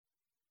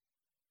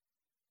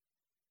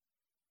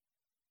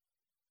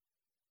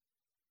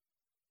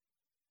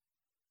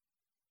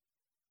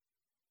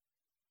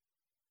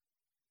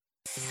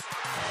On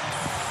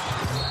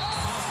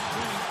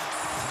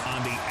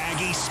the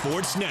Aggie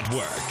Sports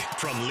Network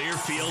from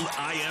Learfield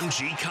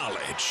IMG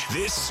College,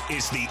 this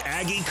is the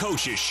Aggie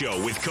Coaches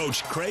Show with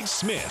Coach Craig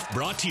Smith,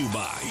 brought to you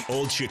by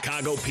Old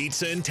Chicago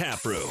Pizza and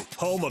Tap Room,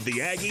 home of the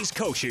Aggies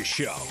Coaches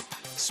Show.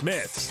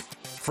 Smith's,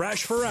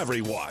 fresh for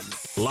everyone.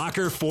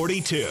 Locker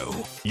 42,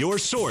 your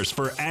source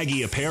for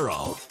Aggie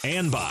apparel.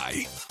 And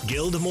by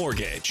Guild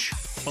Mortgage.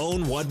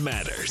 Own what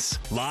matters.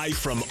 Live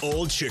from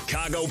Old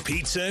Chicago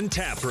Pizza and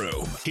Tap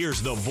Room,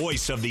 here's the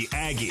voice of the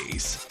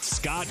Aggies,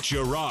 Scott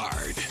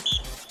Gerard.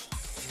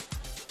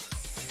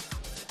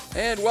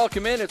 And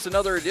welcome in. It's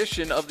another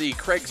edition of the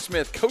Craig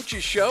Smith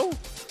Coaches Show.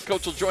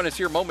 Coach will join us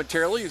here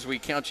momentarily as we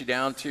count you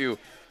down to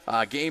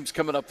games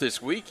coming up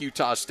this week.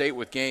 Utah State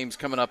with games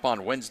coming up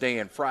on Wednesday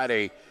and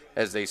Friday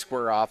as they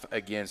square off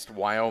against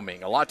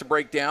Wyoming. A lot to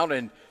break down,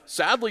 and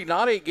sadly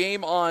not a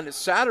game on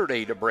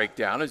Saturday to break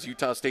down, as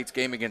Utah State's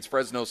game against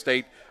Fresno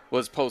State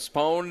was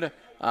postponed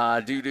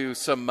due to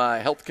some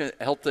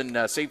health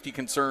and safety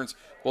concerns.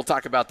 We'll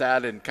talk about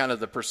that and kind of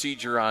the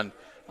procedure on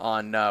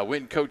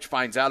when Coach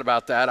finds out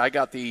about that. I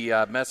got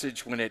the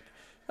message when it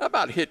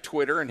about hit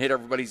Twitter and hit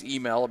everybody's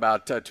email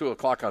about 2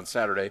 o'clock on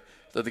Saturday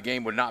that the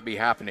game would not be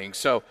happening.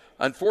 So,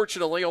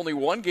 unfortunately, only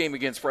one game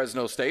against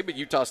Fresno State, but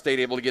Utah State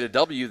able to get a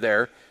W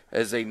there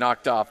as they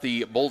knocked off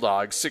the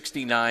Bulldogs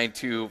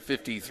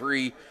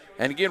 69-53.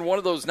 And again, one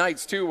of those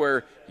nights, too,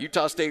 where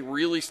Utah State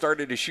really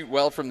started to shoot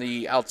well from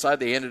the outside.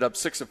 They ended up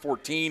 6 of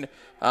 14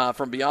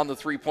 from beyond the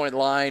three-point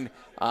line.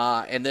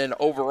 And then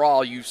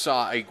overall, you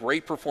saw a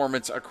great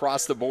performance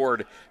across the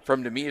board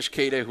from Neemias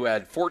Queta, who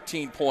had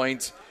 14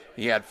 points.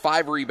 He had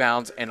 5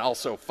 rebounds and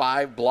also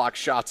 5 block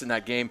shots in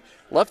that game.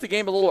 Left the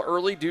game a little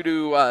early due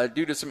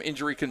to some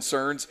injury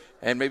concerns,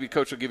 and maybe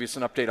Coach will give you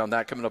some update on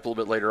that coming up a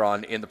little bit later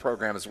on in the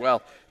program as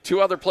well.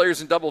 2 other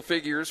players in double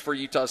figures for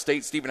Utah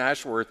State. Stephen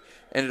Ashworth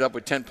ended up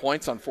with 10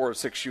 points on 4 of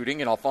 6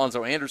 shooting, and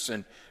Alfonso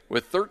Anderson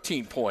with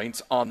 13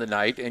 points on the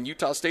night. And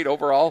Utah State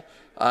overall,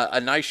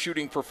 a nice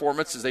shooting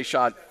performance as they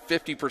shot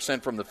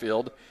 50% from the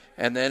field,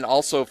 and then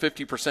also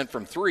 50%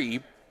 from 3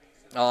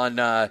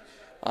 on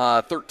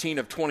 13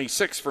 of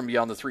 26 from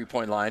beyond the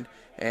three-point line.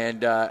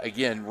 And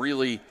again,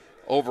 really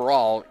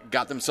overall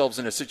got themselves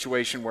in a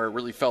situation where it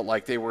really felt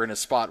like they were in a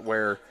spot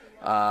where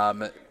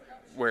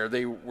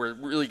they were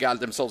really got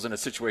themselves in a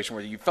situation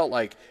where you felt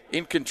like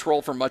in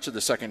control for much of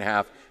the second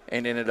half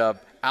and ended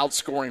up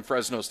outscoring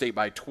Fresno State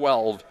by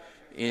 12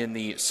 in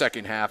the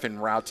second half en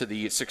route to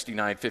the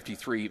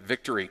 69-53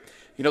 victory.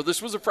 You know,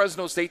 this was a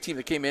Fresno State team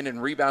that came in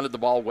and rebounded the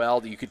ball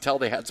well. You could tell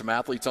they had some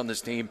athletes on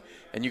this team,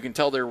 and you can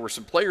tell there were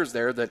some players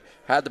there that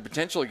had the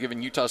potential of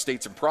giving Utah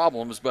State some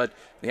problems, but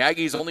the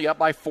Aggies only up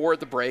by 4 at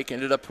the break,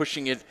 ended up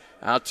pushing it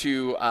out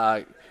to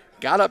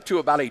got up to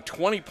about a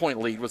 20-point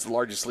lead, was the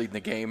largest lead in the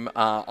game,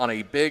 on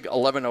a big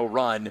 11-0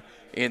 run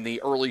in the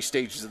early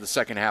stages of the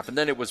second half, and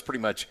then it was pretty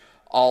much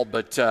all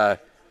but that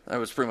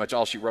was pretty much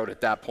all she wrote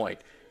at that point.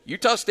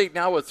 Utah State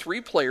now with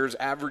 3 players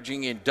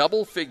averaging in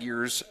double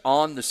figures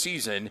on the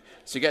season.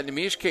 So you got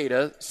Neemias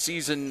Queta,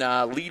 season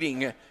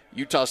leading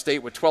Utah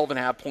State with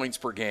 12.5 points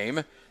per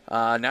game.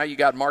 Now you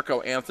got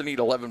Marco Anthony at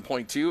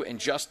 11.2, and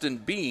Justin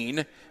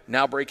Bean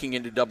now breaking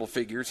into double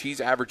figures. He's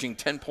averaging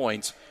 10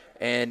 points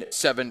and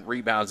 7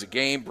 rebounds a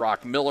game.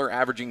 Brock Miller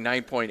averaging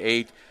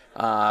 9.8.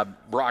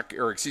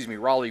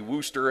 Raleigh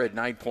Wooster at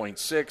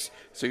 9.6.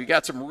 So you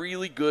got some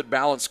really good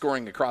balanced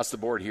scoring across the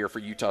board here for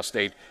Utah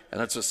State,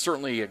 and that's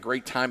certainly a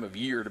great time of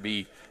year to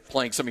be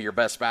playing some of your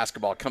best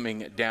basketball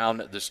coming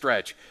down the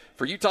stretch.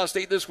 For Utah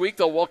State this week,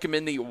 they'll welcome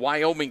in the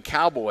Wyoming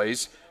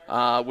Cowboys,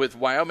 with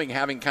Wyoming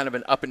having kind of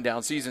an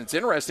up-and-down season. It's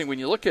interesting when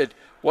you look at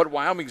what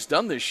Wyoming's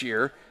done this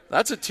year.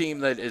 That's a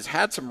team that has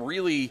had some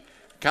really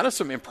kind of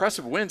some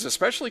impressive wins,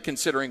 especially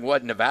considering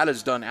what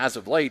Nevada's done as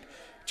of late.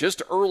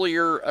 Just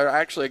earlier, or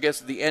actually I guess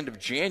at the end of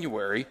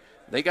January,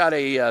 they got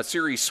a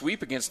series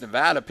sweep against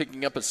Nevada,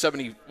 picking up a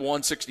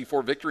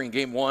 71-64 victory in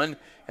Game 1,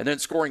 and then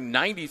scoring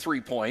 93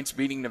 points,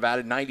 beating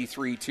Nevada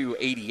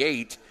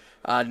 93-88.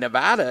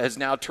 Nevada has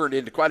now turned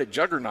into quite a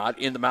juggernaut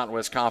in the Mountain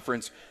West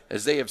Conference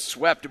as they have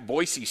swept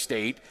Boise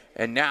State.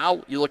 And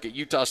now you look at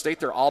Utah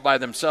State, they're all by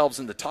themselves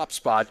in the top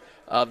spot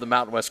of the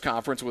Mountain West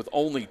Conference with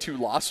only 2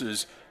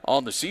 losses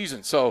on the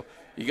season. So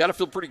you got to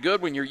feel pretty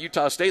good when you're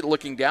Utah State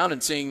looking down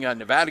and seeing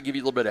Nevada give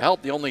you a little bit of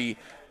help. The only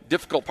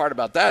difficult part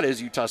about that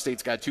is Utah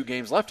State's got 2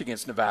 games left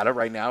against Nevada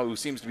right now, who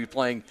seems to be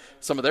playing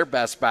some of their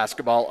best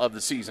basketball of the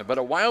season. But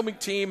a Wyoming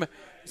team,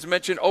 as I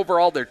mentioned,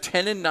 overall they're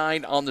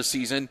 10-9 on the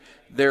season.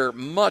 They're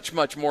much,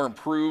 much more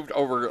improved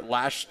over the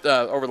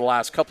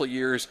last couple of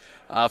years.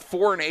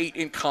 4-8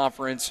 in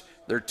conference.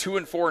 They're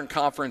 2-4 in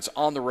conference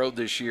on the road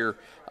this year.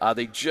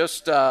 They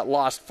just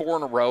lost 4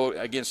 in a row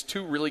against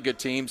 2 really good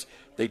teams.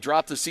 They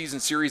dropped the season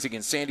series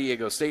against San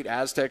Diego State.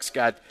 Aztecs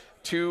got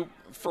 2,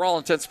 for all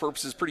intents and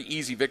purposes, pretty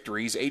easy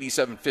victories,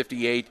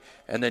 87-58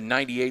 and then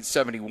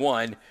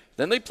 98-71.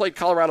 Then they played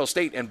Colorado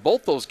State, and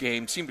both those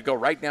games seemed to go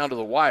right down to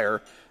the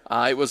wire.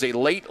 It was a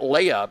late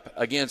layup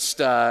against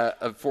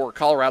for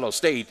Colorado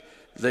State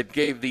that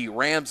gave the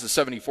Rams the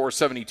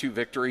 74-72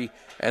 victory.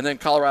 And then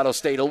Colorado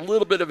State, a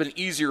little bit of an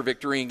easier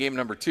victory in game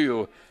number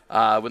 2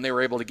 when they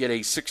were able to get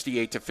a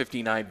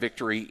 68-59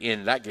 victory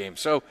in that game.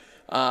 So,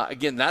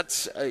 again,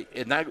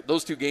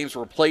 those two games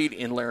were played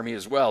in Laramie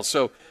as well.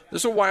 So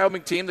this is a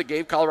Wyoming team that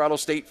gave Colorado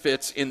State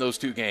fits in those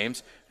two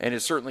games and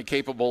is certainly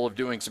capable of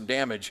doing some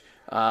damage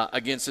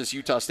against this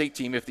Utah State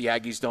team if the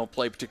Aggies don't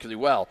play particularly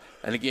well.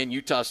 And again,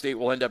 Utah State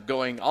will end up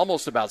going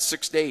almost about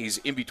 6 days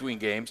in between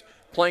games,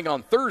 playing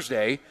on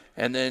Thursday,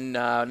 and then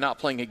not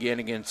playing again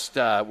against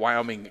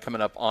Wyoming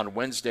coming up on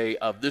Wednesday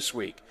of this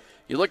week.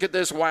 You look at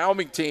this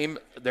Wyoming team,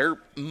 they're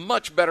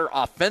much better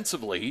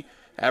offensively,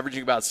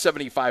 averaging about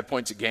 75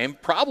 points a game.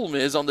 Problem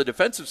is on the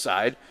defensive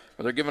side,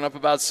 where they're giving up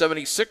about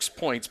 76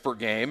 points per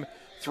game.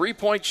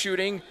 3-point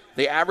shooting,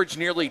 they average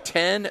nearly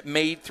 10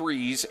 made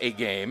threes a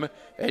game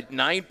at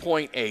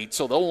 9.8,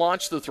 so they'll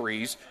launch the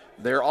threes.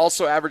 They're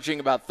also averaging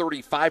about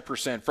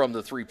 35% from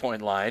the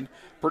three-point line.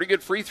 Pretty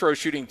good free throw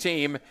shooting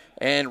team,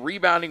 and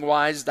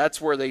rebounding-wise, that's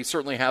where they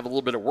certainly have a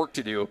little bit of work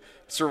to do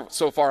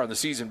so far in the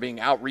season, being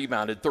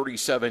out-rebounded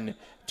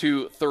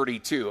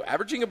 37-32,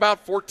 averaging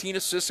about 14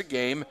 assists a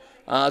game.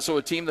 So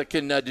a team that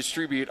can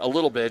distribute a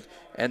little bit.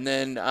 And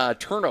then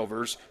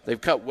turnovers,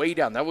 they've cut way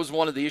down. That was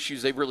one of the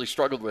issues they've really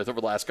struggled with over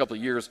the last couple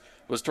of years,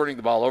 was turning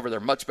the ball over. They're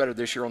much better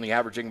this year, only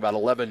averaging about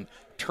 11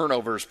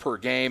 turnovers per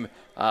game,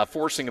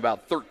 forcing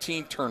about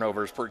 13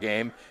 turnovers per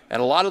game.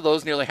 And a lot of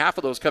those, nearly half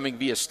of those, coming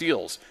via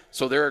steals.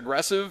 So they're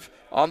aggressive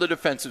on the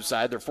defensive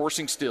side. They're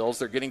forcing steals.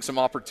 They're getting some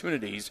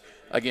opportunities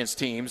against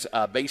teams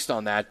based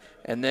on that.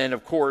 And then,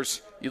 of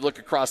course, you look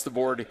across the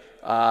board,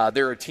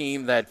 they're a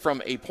team that,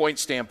 from a point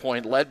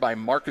standpoint, led by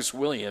Marcus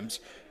Williams,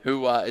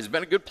 who has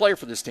been a good player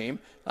for this team,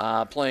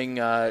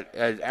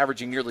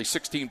 averaging nearly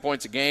 16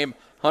 points a game.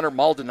 Hunter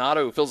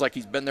Maldonado, who feels like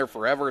he's been there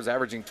forever, is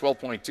averaging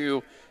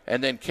 12.2.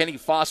 And then Kenny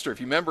Foster, if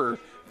you remember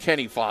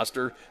Kenny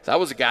Foster, that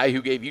was a guy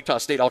who gave Utah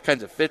State all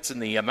kinds of fits in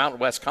the Mountain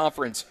West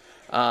Conference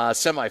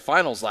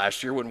semifinals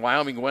last year when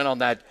Wyoming went on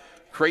that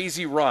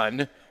crazy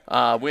run,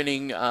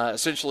 winning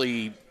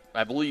essentially,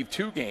 I believe,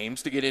 2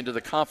 games to get into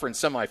the conference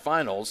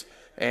semifinals.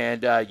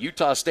 And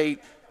Utah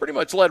State pretty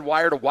much led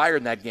wire to wire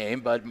in that game,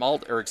 but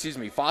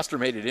Foster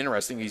made it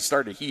interesting. He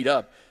started to heat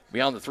up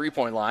beyond the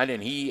three-point line,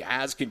 and he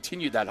has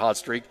continued that hot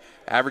streak,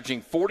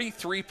 averaging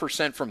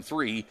 43% from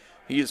 3.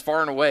 He is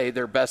far and away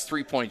their best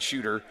three-point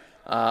shooter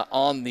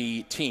on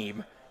the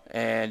team.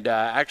 And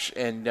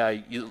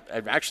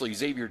actually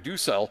Xavier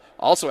Dussel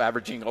also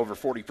averaging over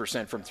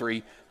 40% from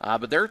 3.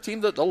 But they're a team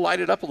that they'll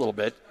light it up a little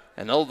bit,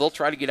 and they'll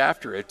try to get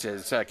after it,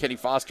 as Kenny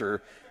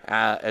Foster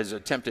has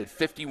attempted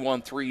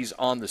 51 threes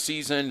on the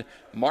season.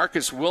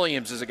 Marcus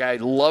Williams is a guy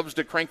who loves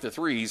to crank the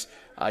threes.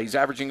 He's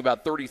averaging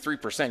about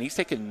 33%. He's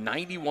taken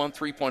 91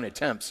 three-point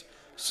attempts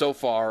so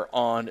far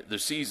on the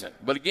season.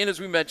 But again, as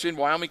we mentioned,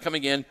 Wyoming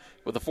coming in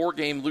with a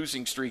 4-game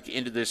losing streak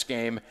into this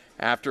game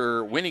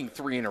after winning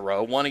 3 in a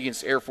row, 1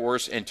 against Air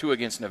Force and 2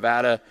 against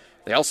Nevada.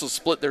 They also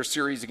split their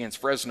series against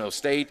Fresno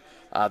State.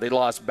 They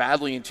lost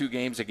badly in 2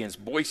 games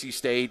against Boise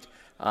State.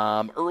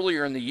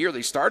 Earlier in the year,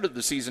 they started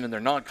the season in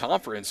their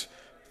non-conference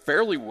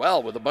fairly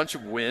well with a bunch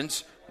of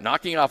wins,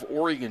 knocking off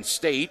Oregon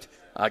State,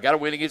 got a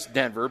win against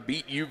Denver,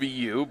 beat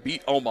UVU,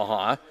 beat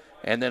Omaha,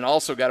 and then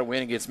also got a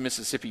win against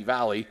Mississippi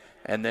Valley,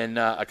 and then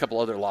a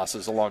couple other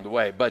losses along the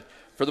way. But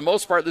for the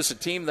most part, this is a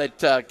team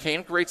that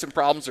can create some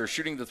problems. They're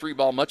shooting the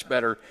 3-ball much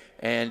better,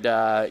 and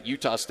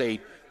Utah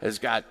State has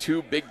got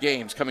 2 big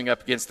games coming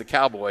up against the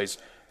Cowboys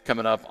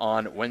coming up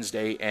on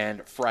Wednesday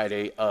and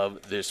Friday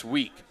of this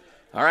week.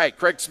 All right,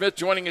 Craig Smith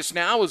joining us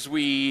now as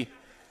we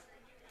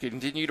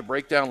continue to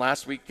break down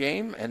last week's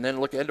game and then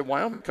look ahead to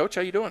Wyoming. Coach,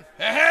 how you doing?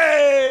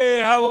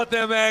 Hey, how about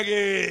them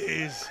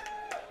Aggies?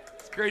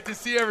 It's great to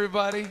see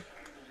everybody.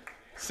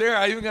 Sarah,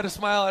 I even got a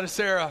smile out of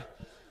Sarah.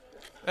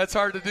 That's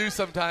hard to do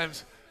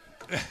sometimes.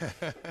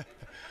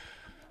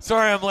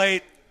 Sorry I'm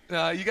late.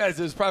 You guys,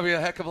 it was probably a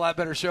heck of a lot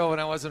better show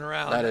when I wasn't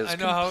around. That is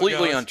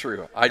completely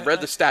untrue. I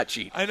read the stat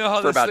sheet I know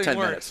how for this about thing 10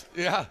 works.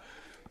 minutes.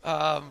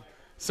 Yeah.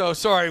 So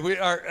sorry.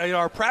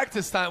 Our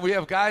practice time, we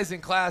have guys in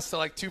class till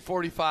like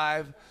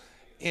 2:45,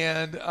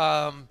 and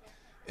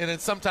then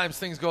sometimes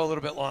things go a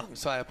little bit long,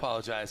 so I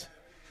apologize.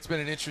 It's been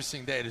an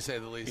interesting day, to say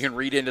the least. You can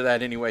read into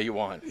that any way you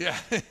want. Yeah,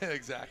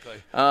 exactly.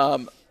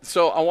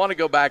 So I want to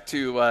go back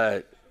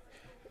to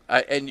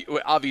and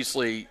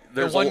obviously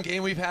there's the one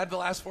game we've had the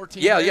last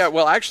 14 days. Yeah.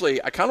 Well,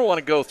 actually, I kind of want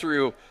to go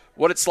through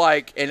what it's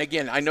like. And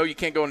again, I know you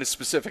can't go into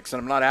specifics,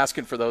 and I'm not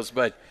asking for those,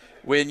 but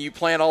when you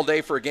plan all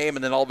day for a game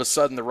and then all of a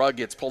sudden the rug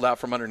gets pulled out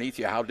from underneath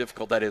you, how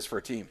difficult that is for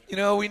a team. You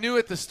know, we knew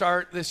at the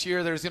start this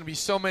year there's going to be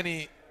so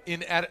many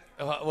inequities.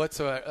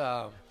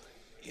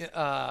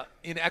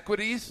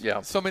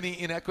 Yeah. So many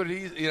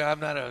inequities. You know,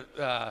 I'm not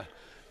a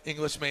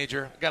English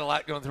major. Got a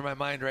lot going through my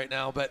mind right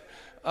now, but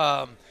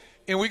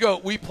and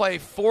we play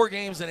 4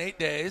 games in 8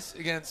 days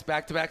against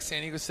back-to-back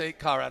San Diego State,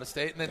 Colorado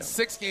State, and then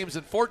 6 games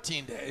in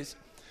 14 days.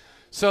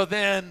 So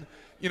then,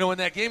 you know, when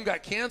that game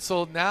got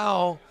canceled,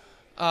 now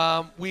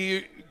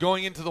we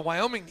going into the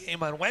Wyoming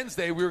game on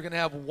Wednesday, we were going to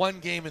have one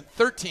game in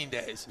 13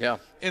 days. Yeah.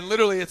 And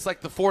literally it's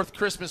like the fourth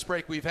Christmas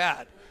break we've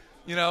had,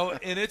 and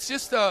it's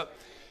just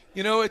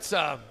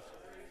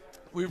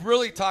we've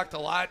really talked a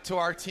lot to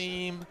our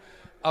team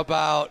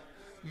about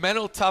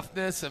mental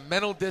toughness and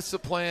mental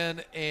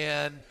discipline,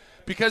 and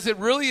because it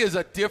really is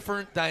a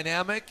different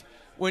dynamic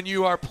when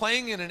you are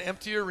playing in an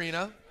empty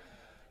arena.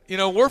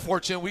 We're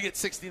fortunate we get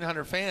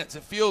 1,600 fans.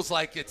 It feels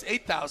like it's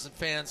 8,000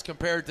 fans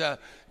compared to,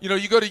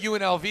 you go to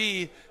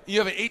UNLV, you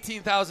have an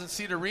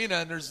 18,000-seat arena,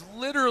 and there's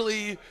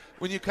literally,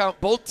 when you count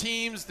both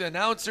teams, the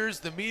announcers,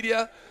 the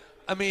media,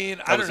 I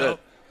don't know,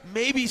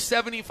 maybe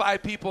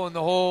 75 people in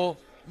the whole,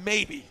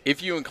 maybe.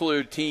 If you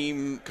include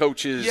team,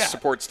 coaches,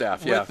 support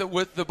staff,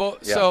 With the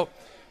boat. Yeah. So,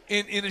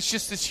 and it's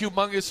just this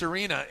humongous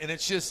arena, and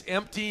it's just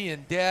empty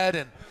and dead.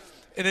 And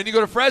then you go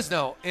to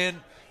Fresno, and,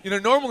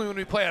 normally when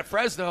we play at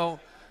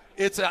Fresno,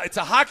 it's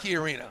a hockey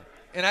arena,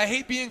 and I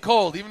hate being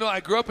cold. Even though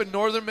I grew up in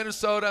northern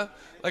Minnesota,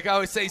 like I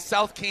always say,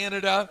 South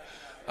Canada,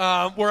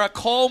 where a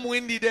calm,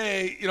 windy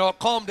day, a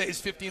calm day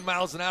is 15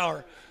 miles an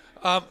hour.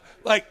 I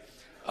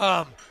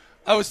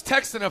was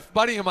texting a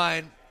buddy of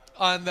mine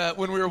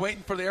when we were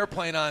waiting for the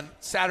airplane on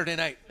Saturday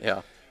night.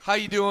 Yeah. How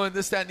you doing?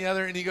 This, that, and the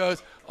other. And he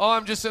goes,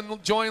 I'm just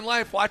enjoying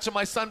life, watching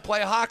my son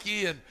play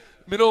hockey in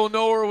middle of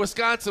nowhere,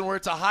 Wisconsin, where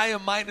it's a high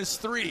of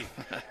 -3.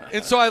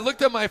 And so I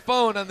looked at my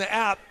phone on the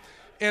app.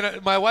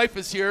 And my wife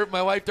is here.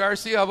 My wife,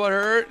 Darcy. How about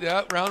her?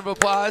 Yeah, round of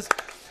applause.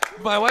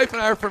 My wife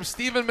and I are from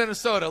Stephen,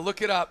 Minnesota.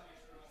 Look it up.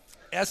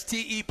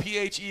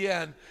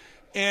 Stephen.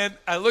 And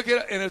I look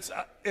at it,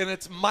 and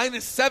it's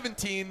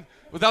 -17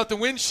 without the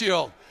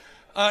windshield.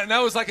 And that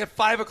was like at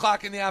 5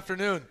 o'clock in the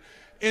afternoon.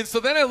 And so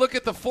then I look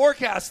at the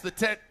forecast,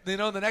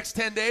 the next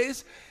 10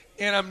 days,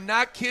 and I'm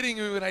not kidding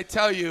you when I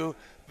tell you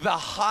the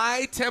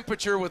high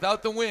temperature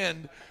without the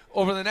wind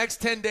over the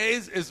next 10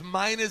 days is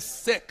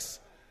 -6.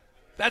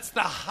 That's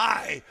the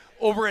high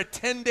over a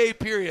 10-day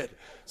period.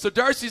 So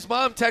Darcy's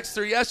mom texted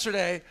her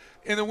yesterday,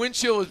 and the wind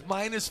chill was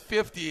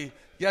 -50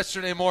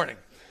 yesterday morning.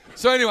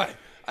 So anyway,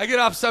 I get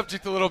off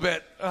subject a little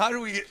bit. How do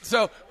we get –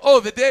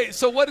 the day.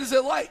 So what is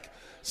it like?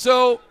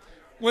 So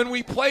when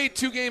we play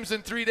 2 games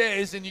in 3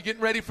 days and you're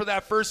getting ready for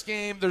that first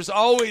game, there's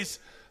always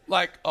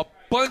like a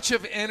bunch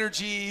of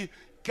energy.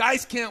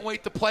 Guys can't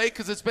wait to play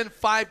because it's been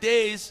 5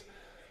 days,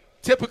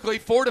 typically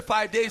 4 to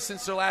 5 days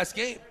since their last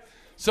game.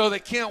 So they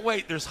can't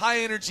wait. There's high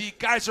energy.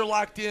 Guys are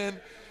locked in.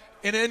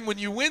 And then when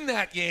you win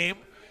that game,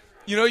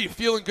 you're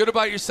feeling good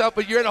about yourself,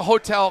 but you're in a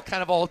hotel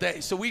kind of all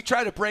day. So we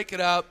try to break it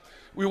up.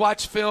 We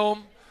watch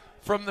film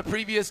from the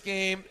previous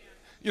game.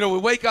 We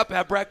wake up,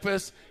 have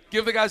breakfast,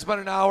 give the guys about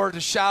an hour to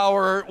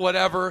shower,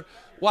 whatever,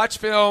 watch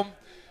film,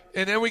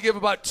 and then we give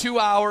about 2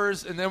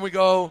 hours, and then we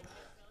go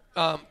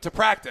to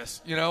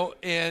practice,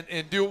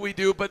 and do what we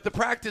do. But the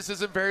practice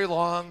isn't very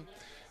long,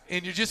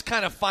 and you're just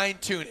kind of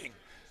fine-tuning.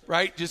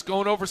 Right? Just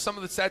going over some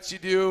of the sets you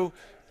do,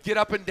 get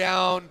up and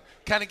down,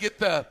 kind of get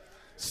the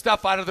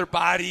stuff out of their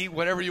body,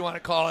 whatever you want to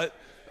call it,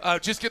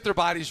 just get their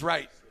bodies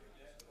right.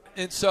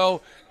 And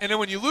then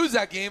when you lose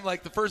that game,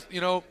 like the first,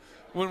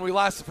 when we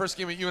lost the first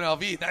game at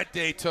UNLV, that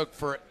day took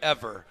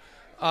forever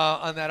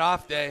on that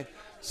off day.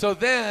 So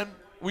then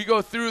we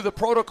go through the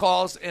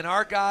protocols, and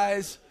our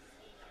guys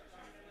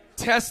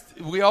test.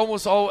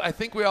 I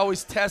think we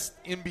always test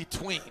in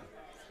between.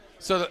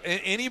 So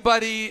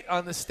anybody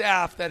on the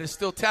staff that is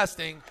still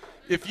testing,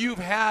 if you've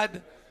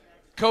had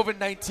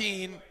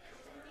COVID-19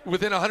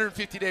 within a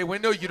 150-day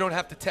window, you don't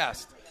have to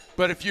test.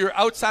 But if you're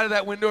outside of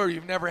that window or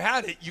you've never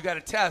had it, you got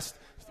to test.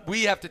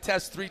 We have to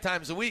test 3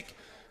 times a week.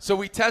 So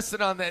we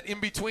tested on that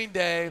in-between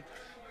day,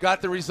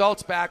 got the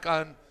results back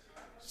on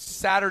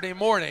Saturday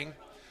morning.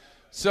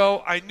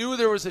 So I knew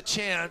there was a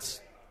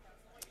chance.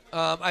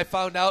 I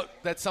found out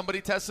that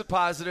somebody tested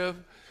positive.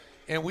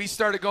 And we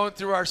started going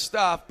through our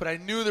stuff, but I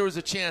knew there was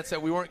a chance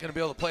that we weren't going to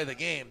be able to play the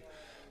game.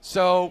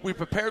 So we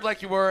prepared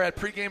like you were at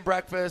pregame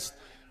breakfast,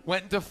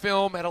 went into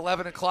film at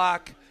 11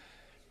 o'clock,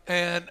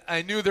 and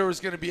I knew there was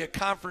going to be a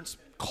conference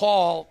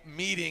call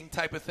meeting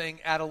type of thing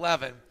at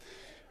 11.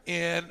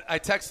 And I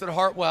texted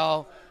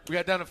Hartwell. We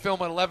got done to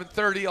film at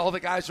 11:30. All the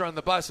guys are on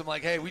the bus. I'm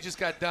like, hey, we just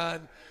got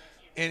done.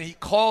 And he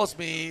calls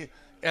me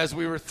as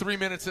we were 3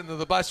 minutes into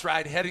the bus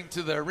ride heading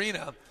to the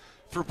arena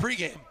for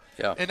pregame.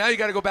 Yeah. And now you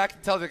got to go back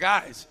and tell the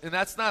guys. And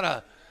that's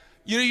not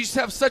you just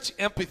have such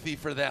empathy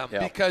for them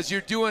because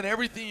you're doing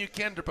everything you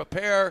can to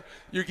prepare.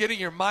 You're getting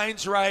your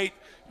minds right.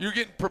 You're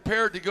getting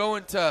prepared to go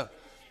into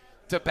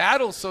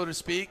battle, so to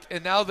speak.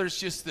 And now there's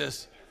just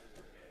this,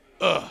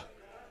 And,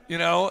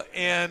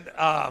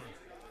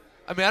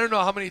 I don't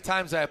know how many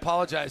times I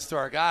apologize to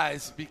our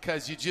guys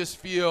because you just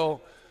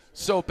feel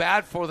so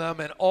bad for them.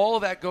 And all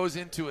that goes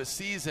into a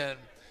season.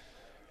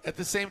 At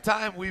the same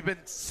time, we've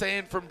been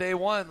saying from day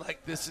one,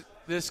 like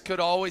this could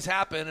always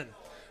happen. And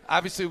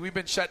obviously we've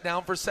been shut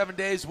down for 7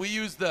 days. We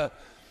used the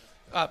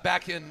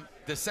back in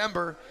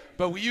December,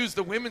 but we used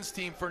the women's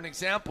team for an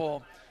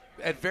example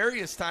at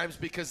various times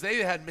because they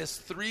had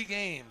missed 3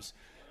 games.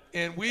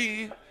 And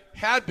we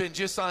had been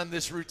just on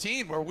this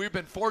routine where we've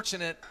been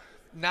fortunate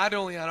not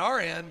only on our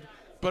end,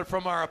 but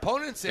from our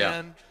opponent's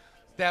end,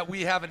 that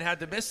we haven't had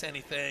to miss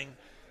anything.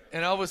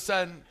 And all of a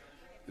sudden,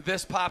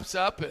 this pops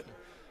up,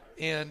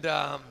 and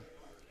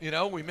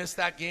we missed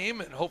that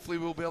game, and hopefully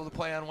we'll be able to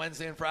play on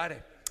Wednesday and Friday.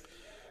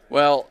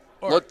 Well,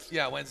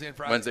 Wednesday and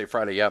Friday. Wednesday,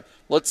 Friday, yeah.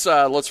 Let's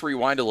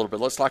rewind a little bit.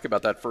 Let's talk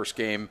about that first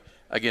game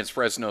against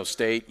Fresno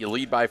State. You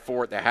lead by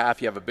 4 at the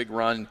half. You have a big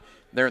run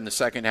there in the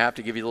second half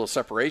to give you a little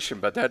separation.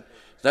 But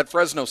that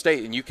Fresno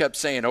State, and you kept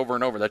saying over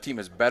and over, that team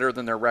is better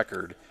than their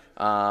record.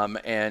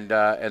 And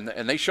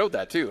they showed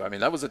that too. I mean,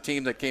 that was a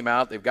team that came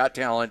out. They've got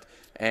talent,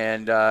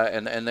 and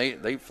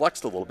they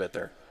flexed a little bit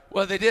there.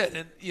 Well, they did.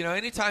 And,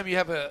 anytime you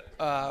have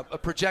a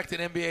projected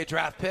NBA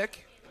draft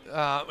pick,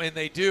 and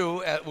they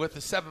do with a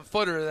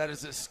 7-footer that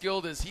is as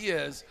skilled as he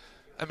is,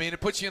 I mean,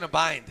 it puts you in a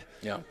bind.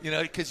 Yeah.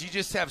 Because you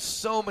just have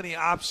so many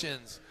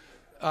options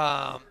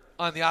on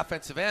the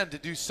offensive end to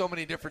do so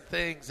many different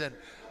things. And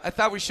I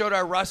thought we showed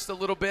our rust a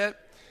little bit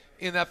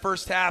in that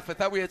first half. I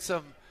thought we had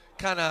some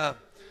kind of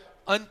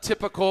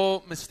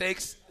untypical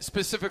mistakes,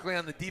 specifically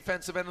on the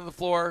defensive end of the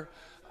floor.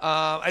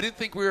 I didn't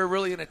think we were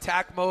really in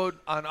attack mode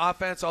on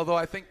offense, although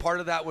I think part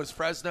of that was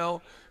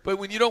Fresno. But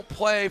when you don't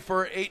play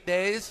for 8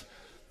 days,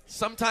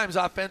 sometimes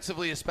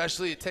offensively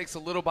especially, it takes a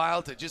little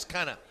while to just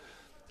kind of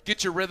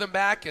get your rhythm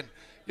back. And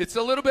it's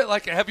a little bit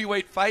like a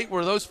heavyweight fight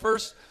where those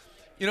first,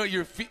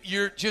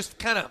 you're just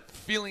kind of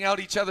feeling out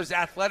each other's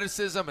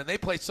athleticism, and they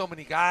play so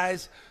many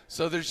guys.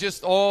 So there's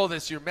just all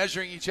this. You're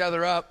measuring each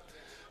other up.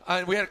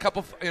 And we had a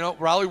couple,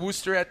 Raleigh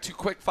Wooster had 2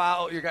 quick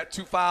fouls. You got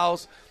 2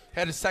 fouls.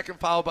 Had a second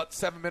foul about the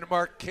 7-minute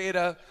mark.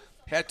 Cada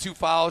had 2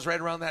 fouls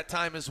right around that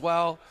time as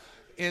well.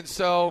 And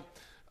so,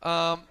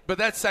 but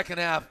that second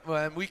half,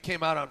 when we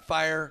came out on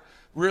fire,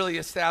 really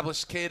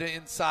established Cada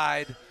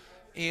inside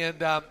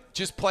and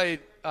just played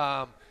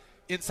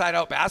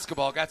inside-out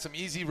basketball. Got some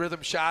easy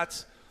rhythm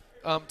shots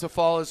to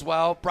fall as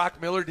well.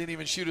 Brock Miller didn't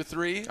even shoot a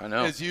 3. I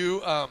know. As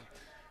you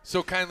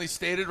so kindly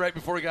stated right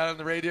before we got on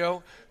the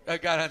radio,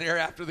 got on air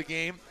after the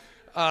game.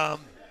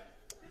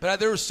 But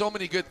there were so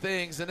many good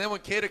things. And then when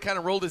Cada kind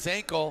of rolled his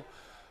ankle,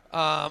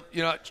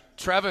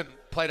 Trevin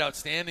played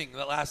outstanding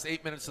the last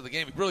 8 minutes of the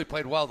game. He really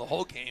played well the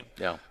whole game.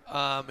 Yeah.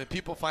 And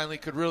people finally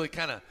could really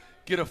kind of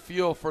get a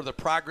feel for the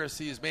progress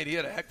he has made. He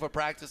had a heck of a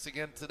practice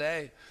again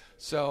today.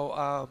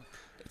 So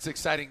it's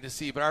exciting to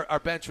see. But our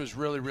bench was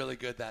really, really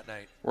good that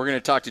night. We're going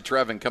to talk to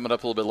Trevin coming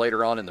up a little bit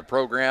later on in the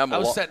program. I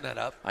was setting that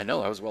up. I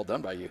know. That was well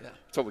done by you. Yeah.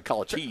 That's what we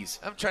call a tease.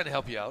 I'm trying to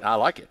help you out. I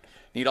like it.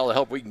 Need all the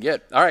help we can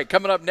get. All right,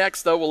 coming up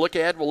next, though, we'll look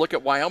ahead. We'll look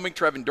at Wyoming.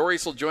 Trevin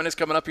Doris will join us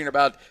coming up here in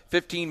about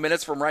 15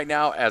 minutes from right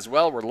now as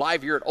well. We're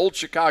live here at Old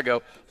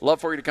Chicago. Love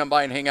for you to come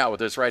by and hang out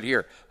with us right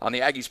here on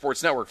the Aggie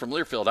Sports Network from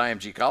Learfield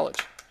IMG College.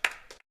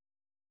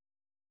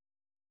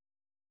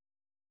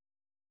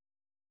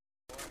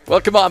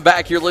 Welcome on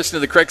back. You're listening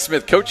to the Craig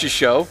Smith Coaches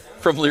Show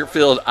from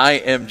Learfield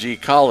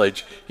IMG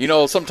College.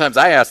 Sometimes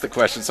I ask the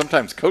questions.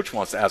 Sometimes Coach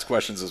wants to ask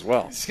questions as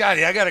well.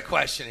 Scotty, I got a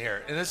question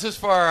here, and this is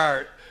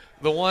for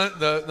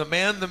the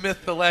man, the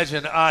myth, the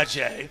legend,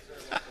 Ajay.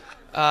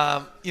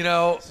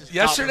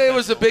 Yesterday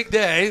was a big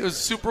day. It was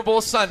Super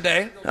Bowl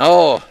Sunday.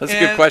 Oh, that's a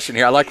good question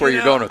here. I like where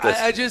you're going with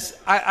this.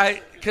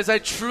 Because I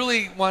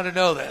truly want to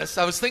know this.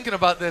 I was thinking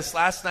about this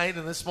last night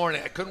and this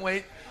morning. I couldn't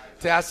wait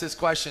to ask this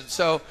question.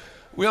 So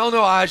we all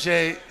know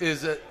Ajay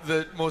is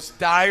the most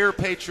dire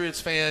Patriots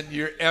fan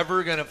you're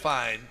ever going to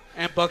find.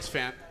 And Bucks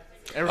fan.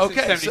 Ever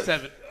since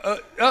 77.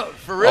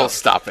 For real? Oh,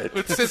 stop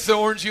it. Since the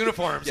orange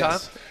uniforms,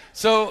 yes. Huh?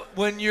 So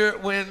when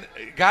a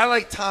guy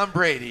like Tom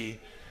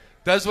Brady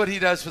does what he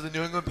does for the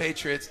New England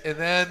Patriots, and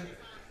then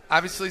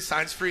obviously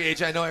signs free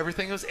agent, I know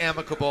everything was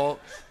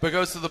amicable, but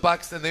goes to the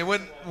Bucs and they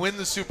win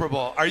the Super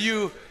Bowl. Are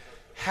you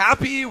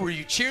happy? Were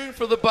you cheering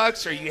for the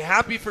Bucs? Are you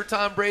happy for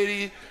Tom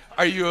Brady?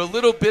 Are you a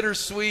little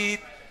bittersweet?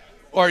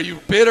 Or are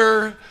you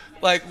bitter?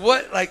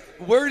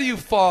 Where do you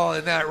fall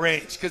in that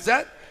range? Because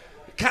that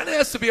kind of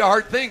has to be a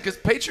hard thing. Because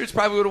Patriots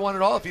probably would have won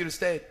it all if you'd have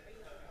stayed.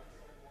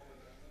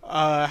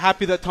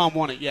 Happy that Tom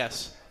won it,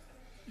 yes.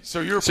 So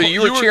you were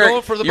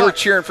cheering for the Bucs. You were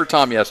cheering for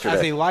Tom yesterday.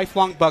 As a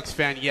lifelong Bucs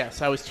fan,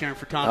 yes, I was cheering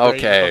for Tom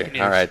Brady. Okay,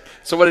 all right.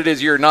 So what it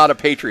is, you're not a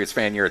Patriots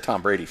fan, you're a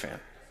Tom Brady fan.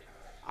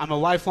 I'm a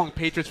lifelong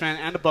Patriots fan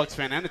and a Bucs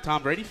fan and a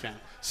Tom Brady fan.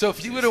 So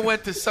if you would have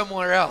went to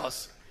somewhere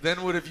else,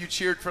 then would have you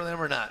cheered for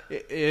them or not? I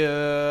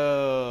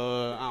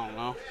don't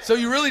know. So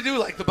you really do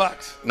like the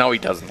Bucs? No, he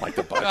doesn't like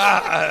the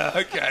Bucs.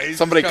 Okay.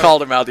 Somebody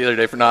called him out the other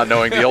day for not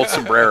knowing the old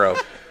sombrero.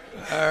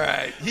 All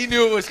right. He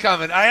knew it was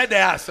coming. I had to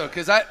ask, though,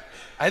 because I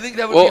think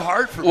that would be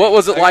hard for me. What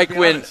was it like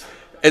when,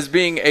 as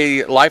being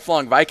a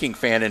lifelong Viking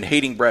fan and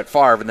hating Brett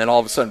Favre, and then all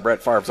of a sudden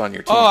Brett Favre's on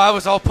your team? Oh, I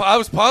was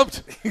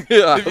pumped.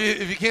 Yeah.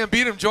 If you can't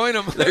beat him, join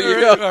him. There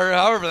you go. Or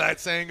however that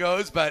saying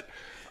goes. But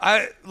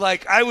I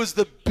was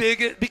the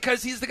biggest,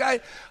 because he's the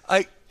guy.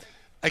 I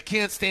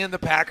can't stand the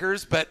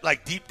Packers, but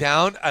deep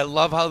down, I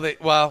love how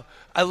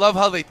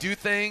they do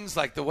things,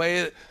 like the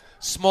way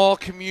small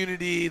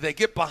community, they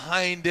get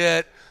behind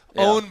it.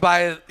 Yeah. Owned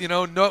by,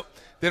 no,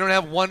 they don't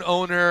have one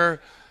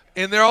owner,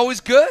 and they're always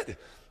good.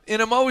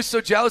 And I'm always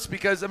so jealous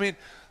because, the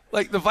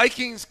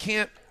Vikings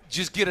can't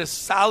just get a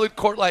solid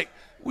court.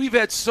 we've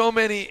had so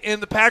many,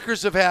 and the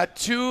Packers have had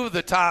two of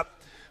the top,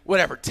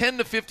 10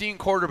 to 15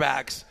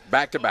 quarterbacks.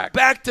 Back to back.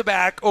 Back to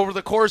back over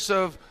the course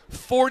of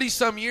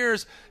 40-some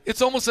years.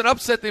 It's almost an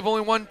upset. They've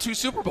only won 2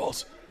 Super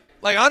Bowls.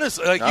 Like,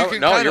 honestly, like you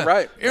can kind of – you're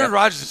right. Aaron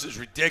Rodgers is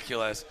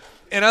ridiculous.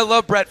 And I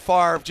love Brett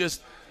Favre.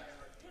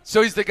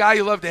 So he's the guy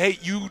you love to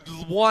hate. You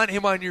want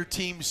him on your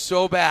team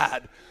so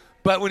bad.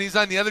 But when he's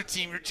on the other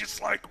team, you're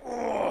just like,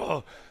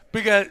 oh.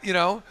 Because,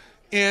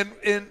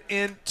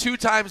 in 2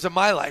 times in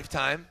my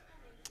lifetime,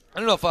 I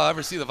don't know if I'll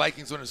ever see the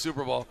Vikings win a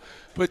Super Bowl,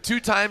 but 2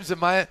 times in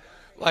my –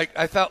 like,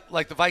 I felt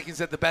like the Vikings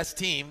had the best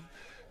team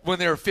when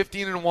they were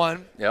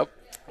 15-1. Yep.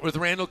 With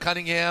Randall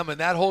Cunningham and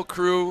that whole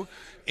crew,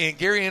 and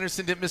Gary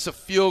Anderson didn't miss a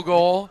field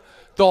goal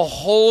the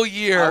whole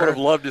year. I would have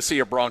loved to see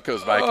a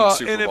Broncos-Vikings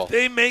Super Bowl. And if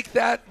they make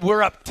that,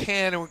 we're up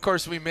 10, and of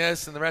course we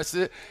miss, and the rest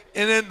of it.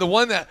 And then the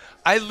one that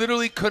I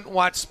literally couldn't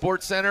watch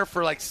SportsCenter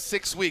for like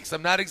 6 weeks.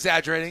 I'm not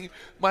exaggerating.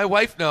 My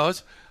wife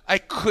knows. I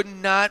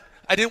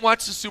didn't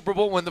watch the Super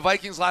Bowl when the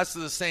Vikings lost to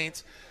the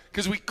Saints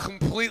because we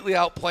completely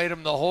outplayed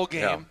them the whole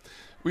game. Yeah.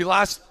 We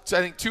lost,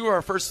 I think, 2 of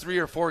our first 3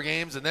 or 4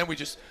 games, and then we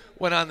just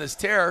went on this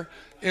tear,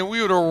 and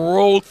we would have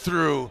rolled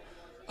through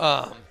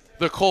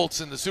the Colts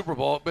in the Super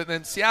Bowl, but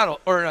then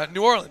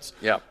New Orleans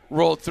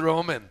rolled through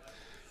them. And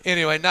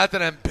anyway, not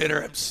that I'm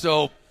bitter. I'm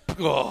so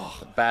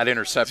bad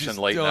interception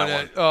late in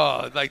that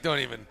one. Don't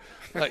even.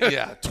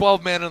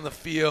 12 men on the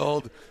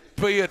field,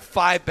 but you had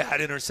 5 bad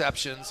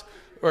interceptions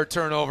or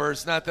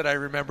turnovers. Not that I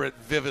remember it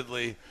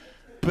vividly,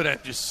 but I'm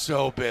just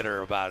so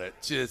bitter about it.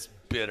 Just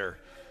bitter.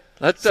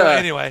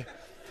 Anyway.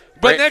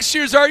 But next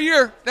year's our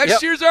year.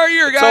 Next year's our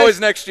year, guys. It's always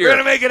next year. We're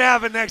going to make it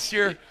happen next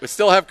year. We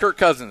still have Kirk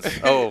Cousins.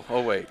 Oh,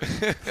 wait.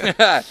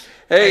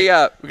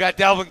 Hey, we got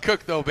Dalvin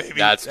Cook, though, baby.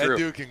 That's true. That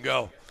dude can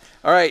go.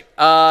 All right.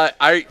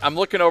 I'm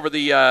looking over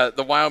the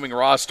Wyoming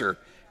roster,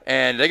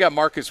 and they got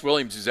Marcus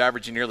Williams, who's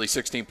averaging nearly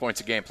 16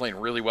 points a game, playing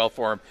really well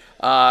for him.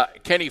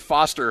 Kenny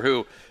Foster,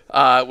 who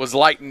was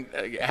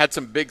had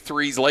some big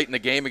threes late in the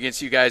game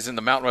against you guys in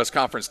the Mountain West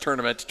Conference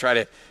tournament to try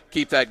to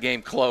keep that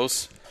game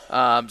close.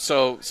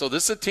 So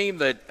this is a team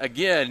that,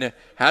 again,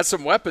 has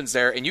some weapons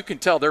there, and you can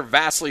tell they're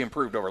vastly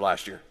improved over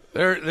last year.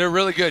 They're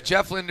really good.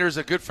 Jeff Linder's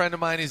a good friend of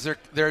mine. He's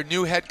their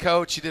new head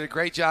coach. He did a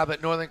great job at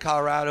Northern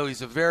Colorado.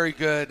 He's a very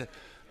good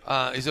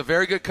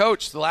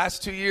coach. The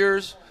last 2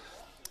 years,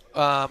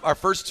 our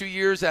first 2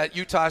 years at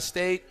Utah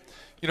State,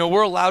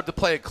 we're allowed to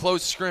play a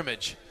close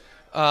scrimmage.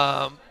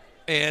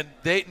 And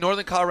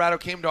Northern Colorado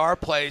came to our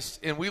place,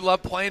 and we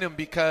love playing them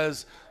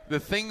because the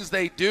things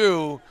they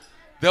do,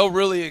 they'll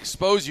really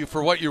expose you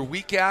for what you're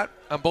weak at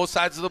on both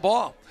sides of the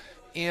ball.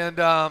 And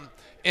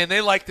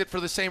they liked it for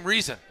the same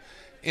reason.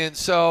 And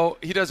so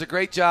he does a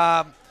great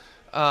job.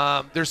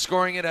 They're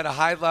scoring it at a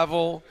high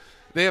level.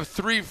 They have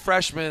 3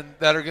 freshmen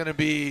that are going to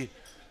be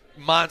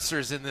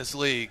monsters in this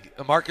league.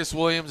 Marcus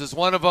Williams is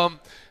one of them.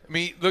 I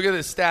mean, look at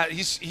this stat.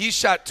 He's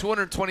shot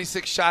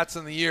 226 shots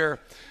in the year.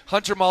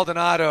 Hunter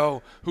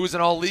Maldonado, who was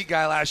an all-league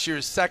guy last year,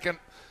 is second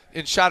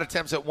in shot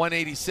attempts at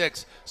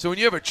 186. So when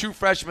you have a true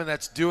freshman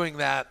that's doing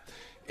that,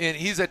 and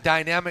he's a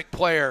dynamic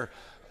player.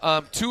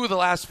 2 of the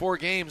last 4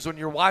 games, when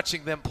you're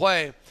watching them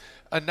play,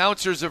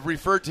 announcers have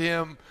referred to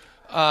him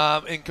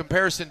in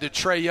comparison to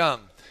Trae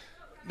Young.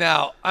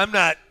 Now, I'm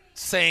not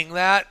saying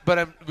that,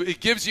 but it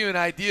gives you an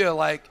idea.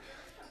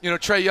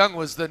 Trae Young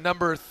was the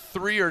number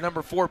 3 or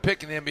number 4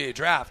 pick in the NBA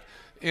draft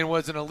and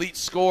was an elite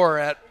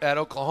scorer at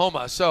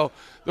Oklahoma. So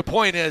the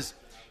point is,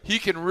 he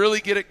can really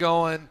get it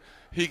going.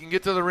 He can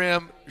get to the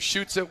rim,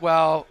 shoots it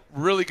well,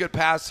 really good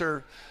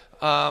passer.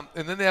 And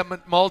then they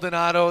have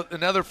Maldonado.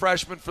 Another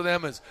freshman for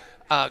them is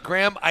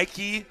Graham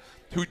Ike,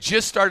 who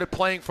just started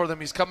playing for them.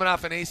 He's coming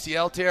off an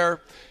ACL tear.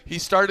 He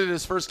started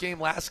his first game,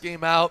 last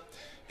game out.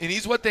 And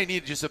he's what they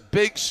need, just a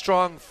big,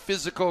 strong,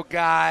 physical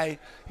guy.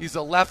 He's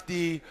a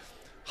lefty,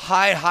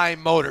 high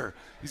motor.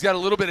 He's got a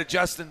little bit of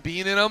Justin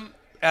Bean in him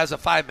as a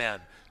 5-man.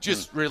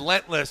 Just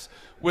relentless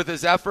with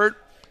his effort.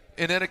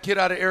 And then a kid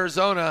out of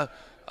Arizona,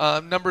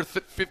 number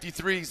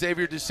 53,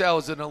 Xavier Dussel,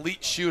 is an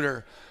elite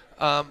shooter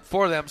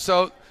for them.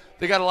 So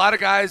they got a lot of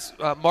guys.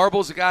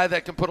 Marble's a guy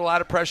that can put a lot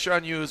of pressure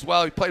on you as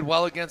well. He played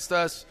well against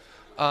us.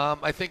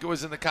 I think it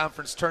was in the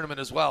conference tournament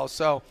as well.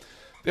 So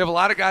they have a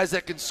lot of guys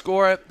that can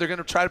score it. They're going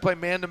to try to play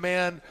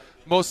man-to-man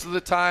most of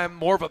the time,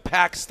 more of a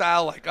pack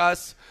style like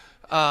us.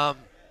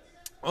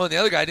 And the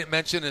other guy I didn't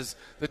mention is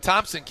the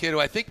Thompson kid, who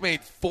I think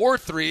made 4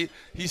 threes.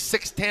 He's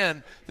 6'10".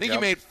 I think he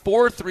made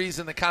 4 threes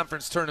in the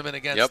conference tournament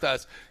against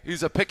us.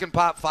 He's a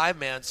pick-and-pop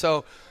 5-man.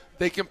 So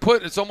they can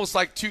put – it's almost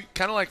like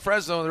kind of like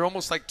Fresno. They're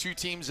almost like 2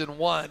 teams in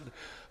one.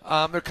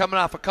 They're coming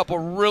off a couple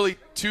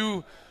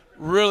two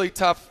really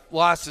tough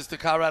losses to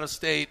Colorado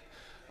State.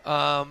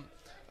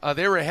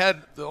 They were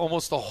ahead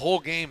almost the whole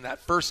game, that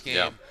first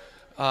game.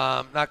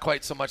 Not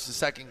quite so much the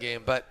second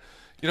game. But,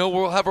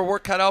 we'll have our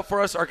work cut out for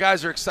us. Our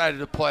guys are excited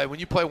to play. When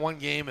you play one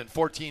game in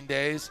 14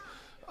 days,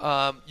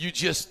 you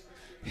just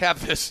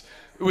have this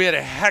 – we had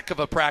a heck of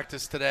a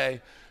practice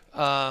today.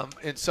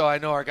 And so I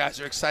know our guys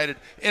are excited.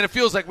 And it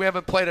feels like we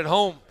haven't played at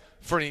home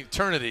for an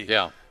eternity.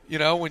 Yeah.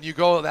 When you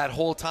go that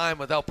whole time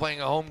without playing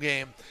a home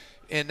game.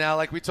 And now,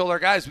 like we told our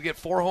guys, we get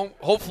 4 home.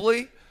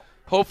 Hopefully,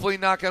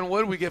 knock on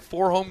wood, we get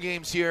 4 home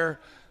games here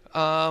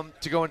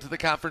to go into the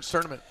conference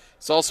tournament.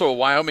 It's also a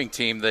Wyoming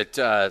team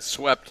that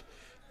swept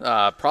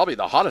probably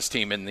the hottest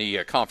team in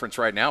the conference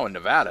right now in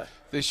Nevada.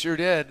 They sure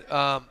did.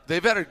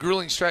 They've had a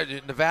grueling stretch.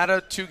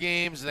 Nevada, 2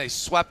 games, and they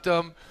swept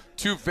them.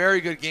 2 very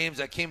good games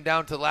that came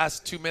down to the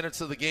last 2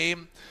 minutes of the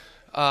game.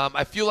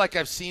 I feel like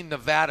I've seen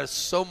Nevada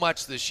so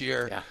much this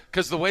year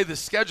because the way the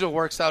schedule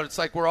works out, it's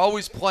like we're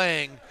always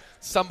playing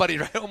somebody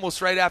almost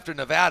right after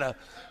Nevada.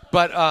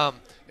 But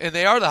and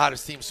they are the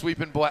hottest team,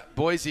 sweeping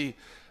Boise.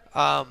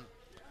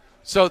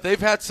 So they've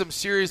had some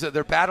series that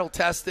they're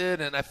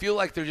battle-tested, and I feel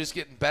like they're just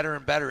getting better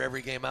and better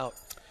every game out.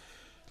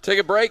 Take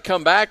a break,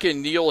 come back,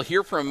 and you'll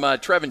hear from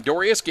Trevin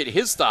Dorius, get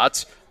his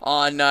thoughts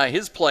on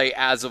his play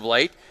as of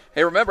late.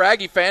 Hey, remember,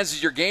 Aggie fans,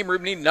 is your game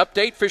room need an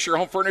update? Fisher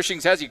Home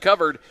Furnishings has you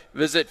covered.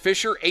 Visit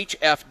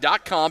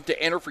FisherHF.com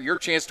to enter for your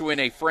chance to win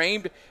a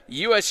framed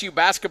USU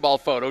basketball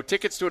photo,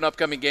 tickets to an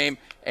upcoming game,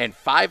 and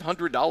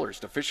 $500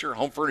 to Fisher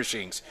Home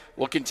Furnishings.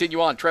 We'll continue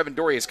on. Trevin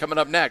Dorius coming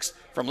up next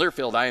from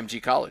Learfield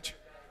IMG College.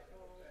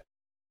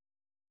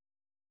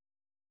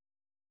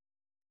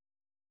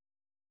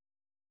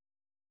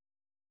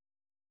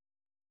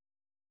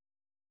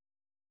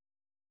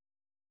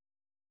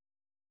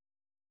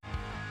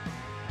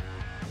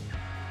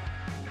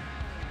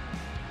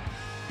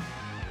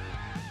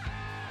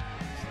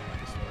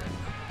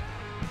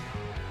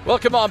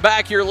 Welcome on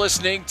back. You're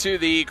listening to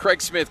the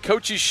Craig Smith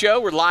Coaches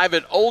Show. We're live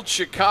at Old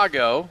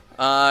Chicago.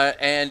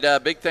 And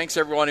big thanks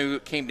to everyone who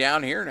came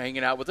down here and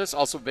hanging out with us.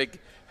 Also, big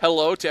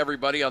hello to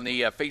everybody on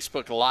the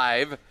Facebook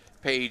Live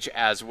page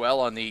as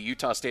well, on the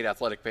Utah State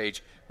Athletic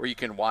page, where you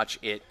can watch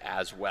it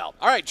as well.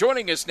 All right,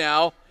 joining us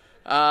now,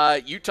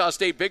 Utah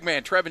State big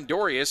man Trevin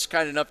Dorius,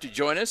 kind enough to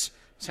join us.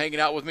 He's hanging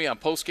out with me on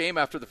post-game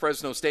after the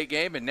Fresno State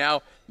game and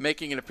now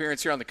making an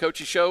appearance here on the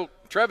Coaches Show.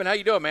 Trevin, how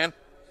you doing, man?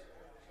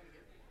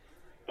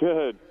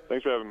 Good.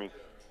 Thanks for having me.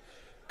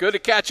 Good to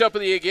catch up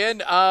with you again.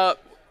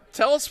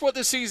 Tell us what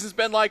the season's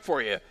been like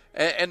for you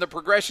and the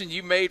progression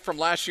you made from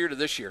last year to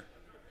this year.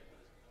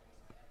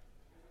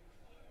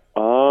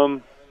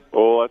 Well,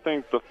 I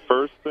think the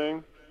first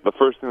thing that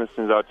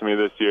stands out to me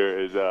this year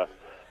is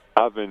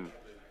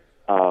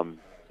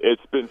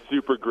it's been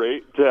super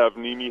great to have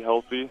Nimi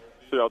healthy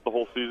throughout the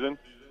whole season,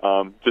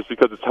 just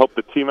because it's helped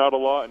the team out a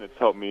lot and it's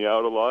helped me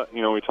out a lot.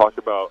 You know, we talk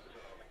about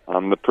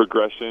the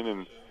progression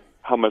and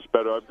how much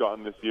better I've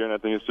gotten this year, and I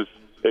think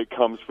it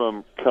comes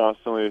from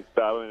constantly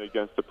battling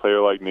against a player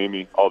like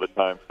Nimi all the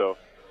time. So,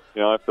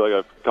 you know, I feel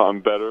like I've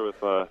gotten better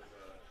with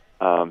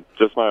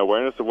just my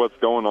awareness of what's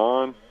going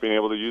on, being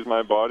able to use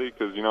my body,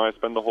 because, you know, I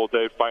spend the whole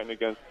day fighting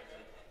against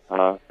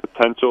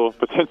potential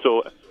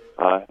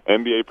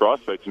NBA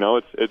prospects. You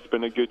know, it's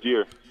been a good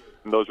year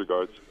in those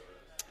regards.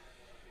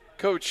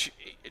 Coach,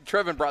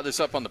 Trevin brought this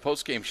up on the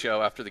postgame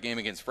show after the game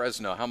against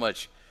Fresno, how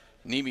much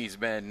Nimi's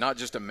been not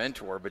just a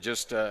mentor, but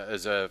just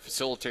as a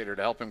facilitator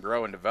to help him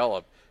grow and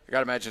develop. I got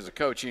to imagine as a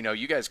coach, you know,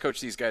 you guys coach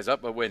these guys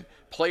up, but when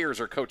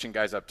players are coaching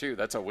guys up too,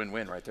 that's a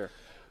win-win right there.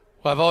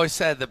 Well, I've always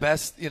said the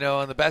best, you know,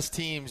 on the best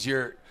teams,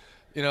 you're,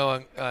 you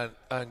know,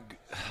 on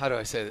how do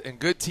I say it? In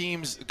good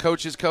teams, the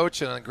coaches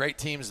coach, and on great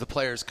teams, the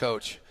players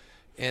coach.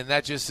 And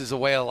that just is a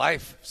way of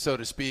life, so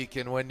to speak.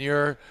 And when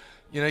you're,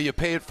 you know, you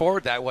pay it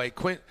forward that way.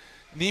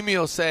 Nimi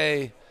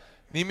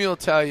will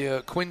tell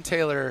you Quinn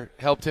Taylor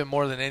helped him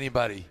more than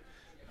anybody.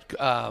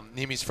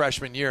 Nimi's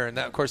freshman year, and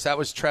that, of course, that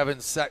was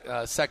Trevin's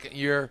second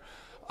year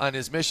on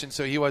his mission,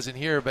 so he wasn't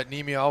here. But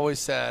Nimi always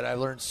said, "I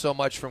learned so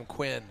much from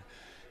Quinn."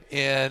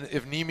 And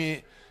if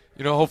Nimi,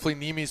 you know, hopefully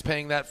Nimi's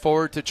paying that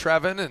forward to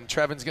Trevin, and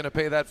Trevin's going to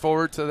pay that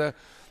forward to the,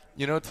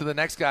 you know, to the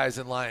next guys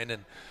in line.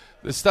 And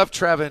the stuff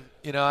Trevin,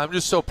 you know, I'm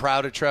just so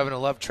proud of Trevin. I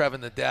love Trevin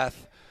to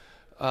death.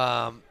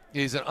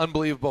 He's an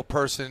unbelievable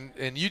person,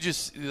 and you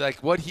just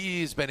like what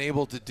he's been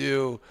able to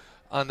do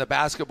on the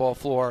basketball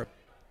floor.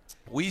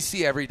 We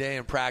see every day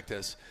in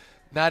practice.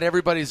 Not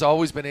everybody's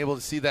always been able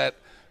to see that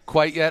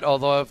quite yet,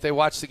 although if they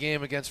watched the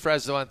game against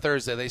Fresno on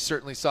Thursday, they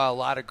certainly saw a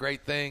lot of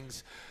great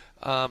things.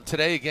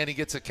 Today, again, he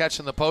gets a catch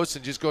in the post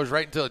and just goes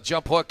right into a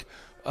jump hook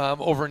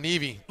over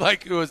Nimi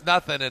like it was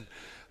nothing. And,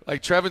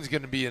 like, Trevin's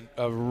going to be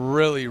a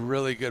really,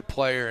 really good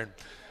player. And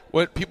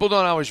what people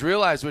don't always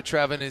realize with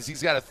Trevin is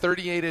he's got a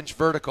 38-inch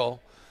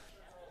vertical,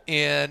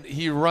 and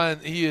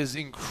he is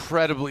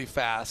incredibly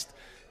fast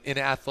and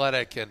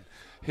athletic, and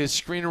his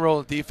screen and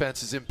roll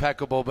defense is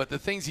impeccable. But the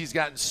things he's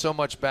gotten so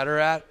much better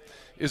at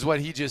is what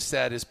he just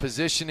said, his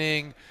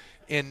positioning.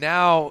 And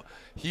now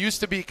he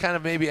used to be kind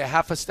of maybe a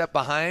half a step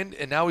behind,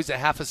 and now he's a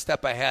half a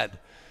step ahead.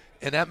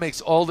 And that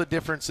makes all the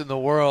difference in the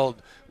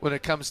world when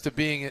it comes to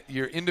being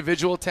your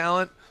individual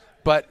talent,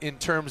 but in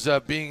terms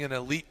of being an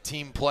elite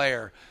team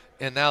player.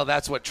 And now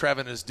that's what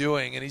Trevin is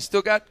doing. And he's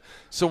still got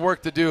some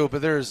work to do,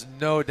 but there is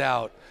no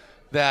doubt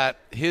that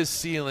his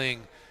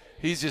ceiling,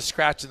 he's just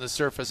scratching the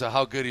surface of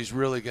how good he's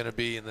really going to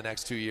be in the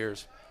next 2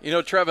 years. You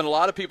know, Trevin, a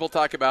lot of people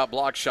talk about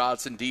block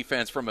shots and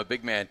defense from a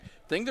big man.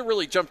 Thing that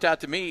really jumped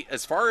out to me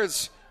as far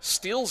as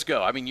steals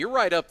go, I mean, you're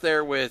right up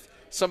there with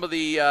some of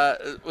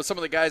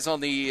the guys on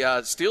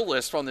the steal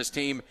list on this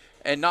team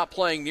and not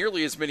playing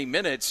nearly as many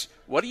minutes.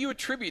 What do you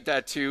attribute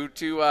that to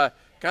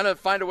kind of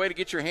find a way to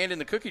get your hand in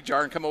the cookie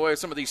jar and come away with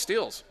some of these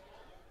steals?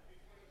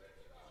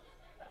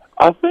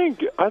 I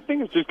think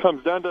it just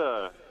comes down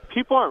to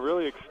people aren't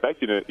really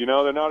expecting it.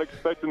 They're not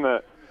expecting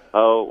that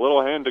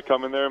little hand to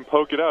come in there and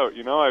poke it out.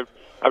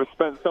 I've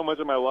spent so much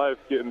of my life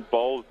getting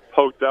balls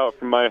poked out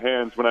from my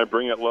hands when I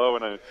bring it low,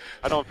 and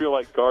I don't feel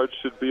like guards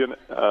should be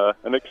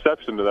an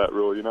exception to that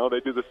rule. They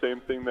do the same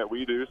thing that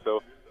we do.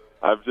 So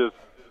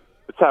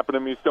it's happened to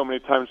me so many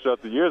times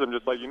throughout the years. I'm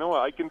just like,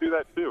 I can do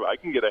that too. I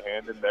can get a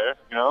hand in there.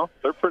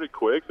 They're pretty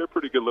quick. They're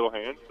pretty good little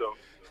hands. So,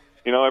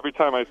 every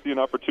time I see an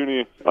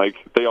opportunity, like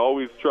they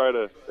always try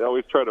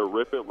to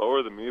rip it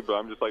lower than me. But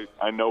I'm just like,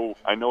 I know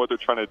what they're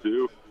trying to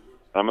do.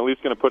 I'm at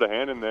least going to put a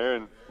hand in there,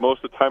 and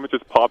most of the time it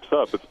just pops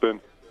up. It's been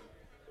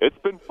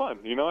fun.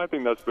 I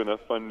think that's been a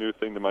fun new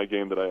thing to my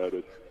game that I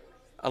added.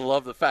 I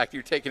love the fact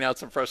you're taking out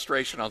some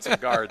frustration on some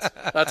guards.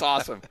 That's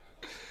awesome.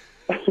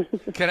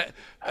 Can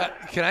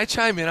I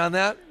chime in on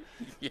that?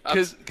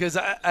 Because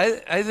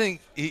I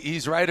think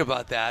he's right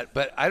about that,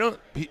 but I don't.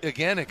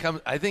 Again,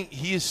 I think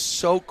he is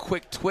so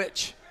quick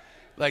twitch.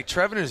 Like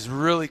Trevin is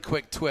really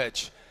quick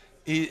twitch,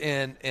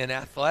 and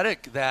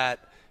athletic that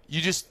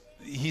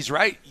he's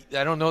right.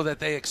 I don't know that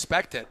they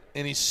expect it,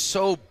 and he's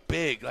so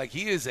big. Like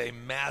he is a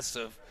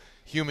massive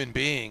human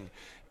being.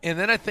 And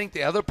then I think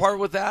the other part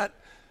with that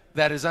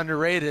is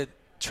underrated.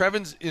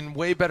 Trevin's in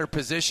way better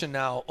position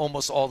now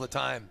almost all the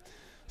time.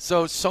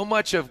 So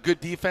much of good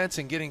defense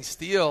and getting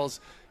steals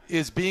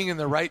is being in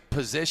the right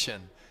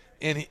position.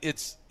 And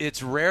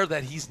it's rare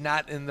that he's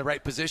not in the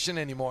right position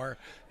anymore,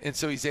 and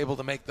so he's able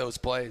to make those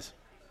plays.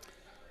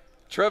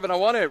 Trevin, I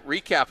want to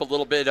recap a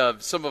little bit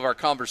of some of our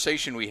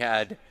conversation we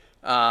had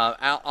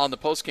out on the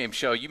postgame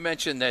show. You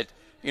mentioned that,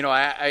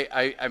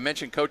 I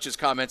mentioned Coach's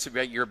comments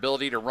about your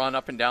ability to run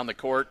up and down the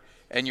court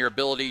and your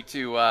ability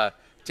to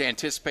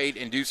anticipate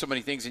and do so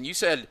many things. And you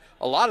said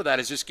a lot of that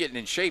is just getting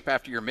in shape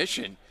after your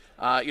mission.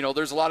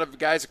 There's a lot of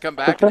guys that come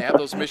back and they have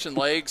those mission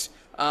legs.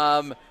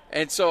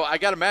 And so I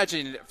got to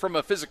imagine from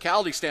a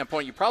physicality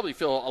standpoint, you probably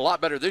feel a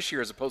lot better this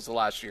year as opposed to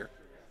last year.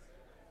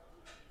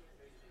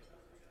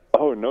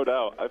 Oh, no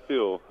doubt. I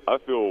feel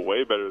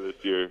way better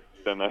this year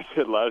than I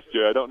did last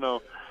year. I don't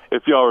know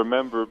if y'all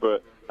remember,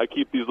 but I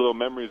keep these little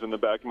memories in the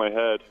back of my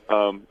head.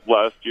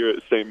 Last year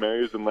at St.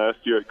 Mary's and last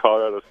year at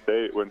Colorado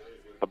State, when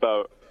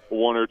about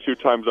one or two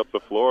times up the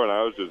floor, and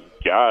I was just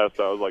gassed.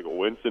 I was like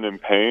wincing in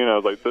pain. I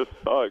was like, this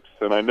sucks,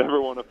 and I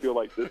never want to feel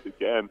like this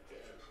again.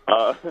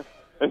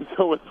 And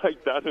so with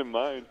like that in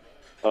mind,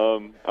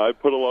 I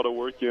put a lot of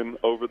work in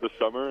over the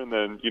summer, and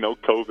then,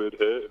 COVID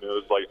hit, and it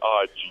was like,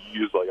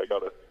 geez, like I got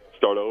to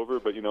start over.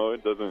 But,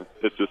 it doesn't.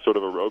 It's just sort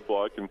of a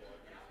roadblock, and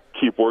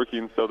keep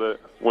working so that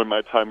when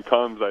my time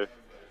comes,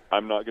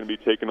 I'm not going to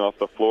be taken off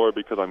the floor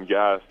because I'm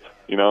gassed.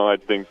 I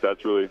think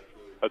that's really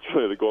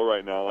the goal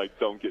right now. Like,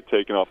 don't get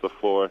taken off the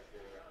floor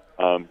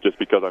just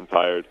because I'm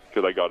tired,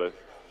 because I got to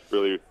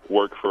really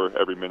work for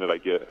every minute I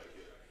get.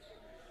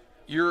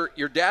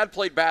 Your dad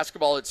played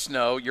basketball at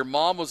Snow. Your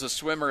mom was a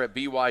swimmer at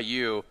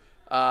BYU.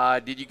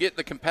 Did you get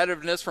the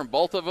competitiveness from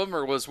both of them,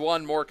 or was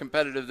one more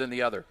competitive than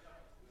the other?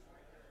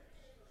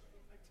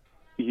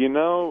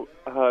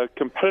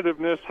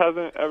 Competitiveness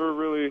hasn't ever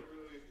really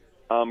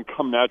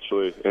come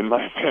naturally in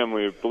my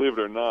family. Believe it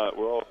or not,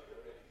 we're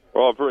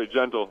all very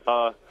gentle.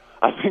 I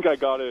think I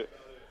got it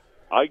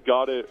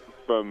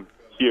from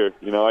here.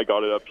 I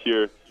got it up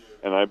here,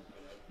 and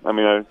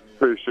I'm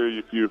pretty sure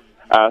if you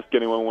ask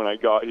anyone when I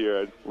got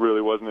here, I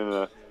really wasn't in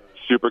a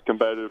super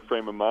competitive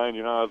frame of mind.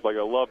 I was like,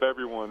 I love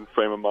everyone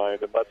frame of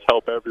mind, and let's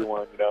help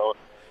everyone.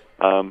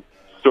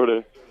 Sort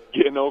of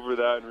getting over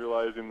that and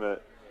realizing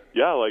that,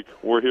 yeah, like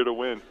we're here to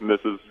win, and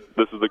this is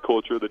the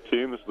culture of the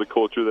team. This is the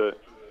culture that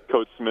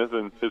Coach Smith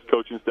and his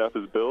coaching staff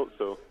has built.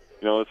 So,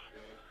 it's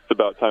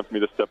about time for me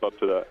to step up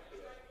to that.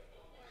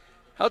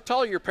 How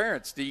tall are your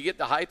parents? Do you get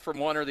the height from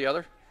one or the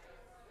other?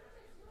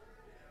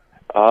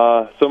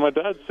 So my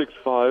dad's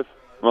 6'5".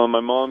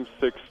 My mom's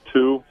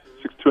 6'2",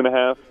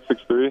 6'2.5",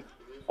 6'3".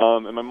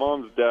 And my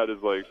mom's dad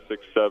is like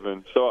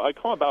 6'7". So I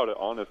come about it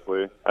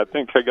honestly. I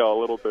think I got a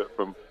little bit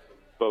from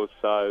both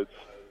sides.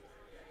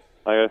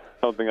 I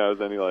don't think I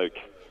was any like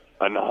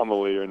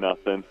anomaly or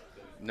nothing.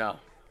 No.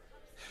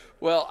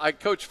 Well,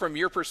 Coach, from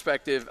your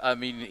perspective, I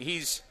mean,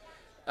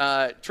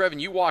 Trevin,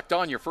 you walked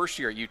on your first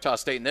year at Utah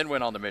State and then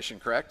went on the mission,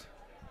 correct?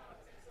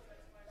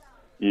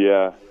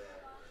 Yeah.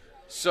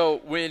 So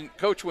when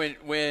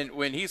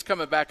he's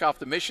coming back off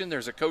the mission,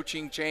 there's a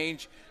coaching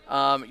change.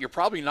 You're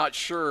probably not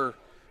sure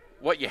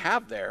what you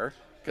have there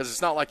because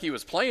it's not like he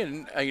was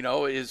playing,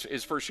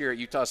 his first year at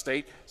Utah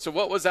State. So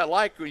what was that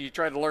like when you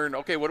tried to learn,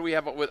 okay, what do we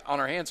have on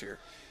our hands here?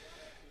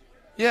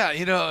 Yeah,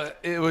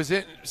 it was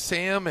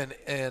Sam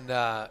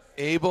and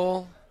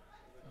Abel,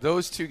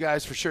 those two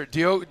guys for sure.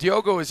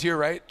 Diogo was here,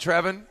 right,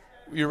 Trevin?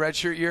 Your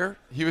redshirt year?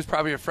 He was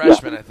probably a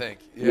freshman, I think.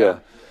 Yeah.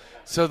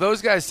 So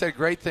those guys said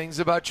great things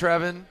about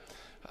Trevin.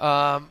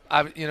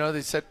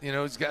 They said,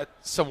 he's got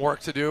some work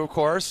to do, of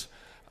course.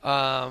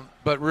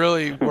 But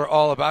really, we're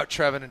all about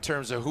Trevin in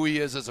terms of who he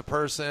is as a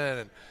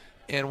person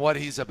and what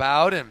he's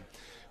about. And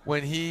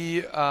when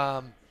he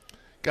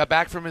got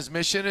back from his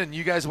mission and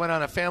you guys went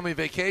on a family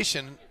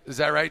vacation, is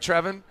that right,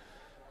 Trevin?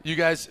 You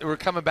guys were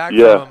coming back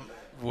from,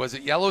 was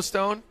it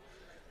Yellowstone?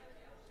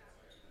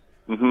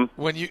 Mm-hmm.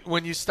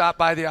 When you stopped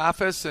by the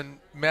office and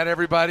met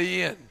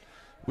everybody and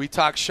we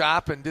talked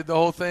shop and did the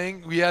whole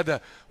thing. We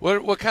had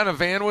what kind of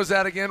van was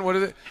that again? What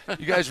is it?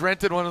 You guys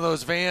rented one of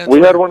those vans?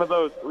 We had one of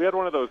those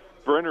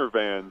Sprinter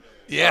vans.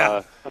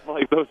 Yeah,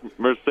 like those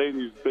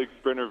Mercedes big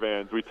Sprinter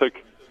vans. We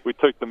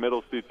took the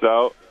middle seats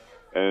out,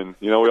 and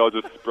we all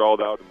just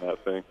sprawled out in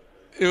that thing.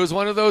 It was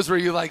one of those where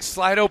you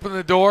slide open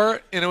the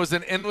door and it was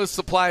an endless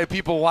supply of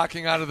people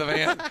walking out of the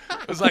van.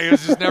 It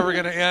was just never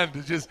going to end.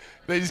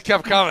 They just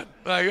kept coming.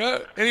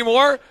 Like, any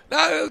more?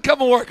 No, a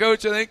couple more,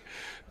 Coach, I think.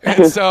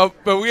 And so,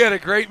 but we had a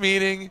great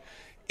meeting,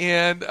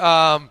 and we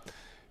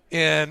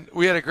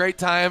had a great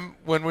time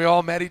when we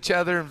all met each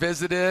other and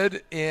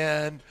visited.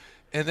 And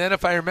then,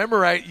 if I remember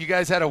right, you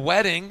guys had a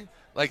wedding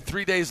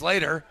 3 days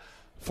later,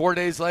 4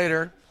 days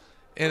later.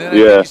 And then I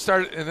think you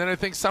started, and then I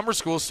think summer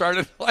school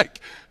started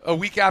a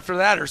week after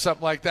that or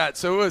something like that.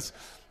 So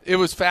it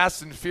was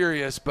fast and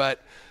furious. But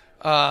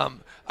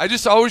I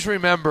just always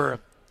remember,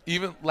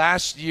 even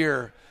last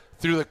year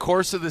through the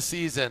course of the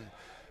season,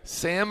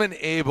 Sam and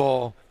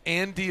Abel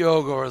and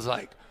Diogo was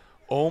like,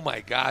 "Oh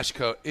my gosh,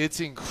 Coach, it's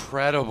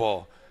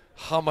incredible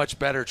how much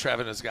better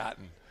Trevin has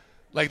gotten."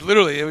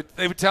 Literally,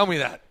 they would tell me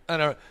that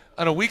on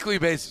a weekly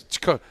basis.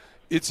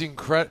 It's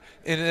incredible,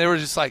 and they were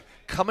just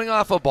coming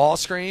off a ball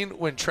screen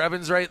when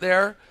Trevin's right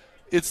there.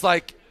 It's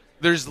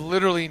there's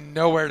literally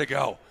nowhere to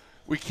go.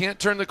 We can't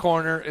turn the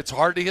corner. It's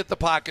hard to hit the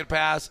pocket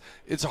pass.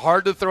 It's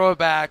hard to throw it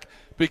back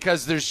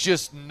because there's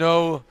just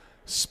no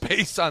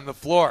space on the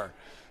floor.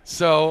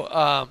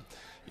 So,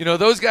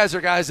 those guys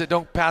are guys that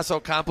don't pass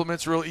out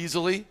compliments real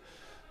easily,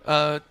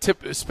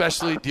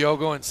 especially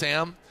Diogo and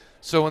Sam.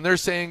 So when they're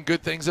saying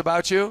good things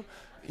about you,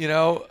 you're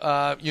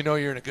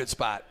in a good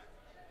spot.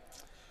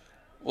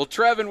 Well,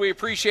 Trevin, we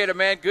appreciate it,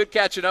 man. Good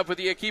catching up with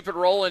you. Keep it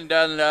rolling,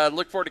 and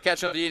look forward to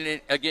catching up with you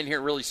again here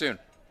really soon.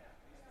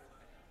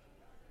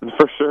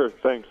 For sure.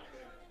 Thanks.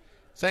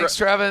 Thanks,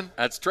 Trevin.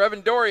 That's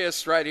Trevin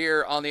Dorius right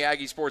here on the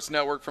Aggie Sports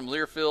Network from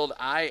Learfield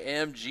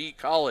IMG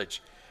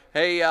College.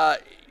 Hey,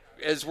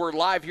 as we're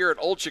live here at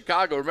Old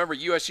Chicago, remember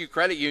USU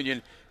Credit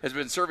Union has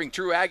been serving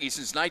true Aggies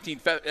since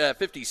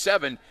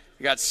 1957.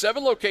 We got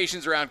 7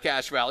 locations around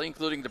Cache Valley,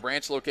 including the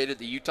branch located at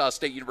the Utah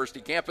State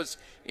University campus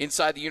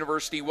inside the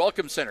University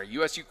Welcome Center.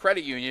 USU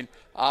Credit Union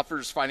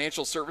offers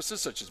financial services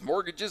such as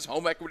mortgages,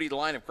 home equity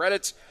line of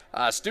credits,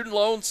 student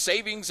loans,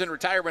 savings, and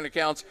retirement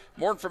accounts.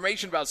 More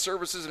information about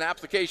services and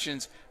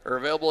applications are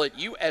available at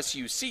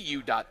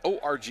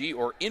usucu.org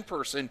or in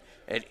person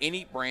at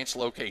any branch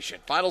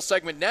location. Final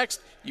segment next.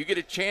 You get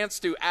a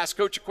chance to ask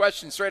Coach a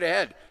question straight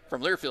ahead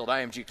from Learfield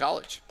IMG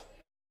College.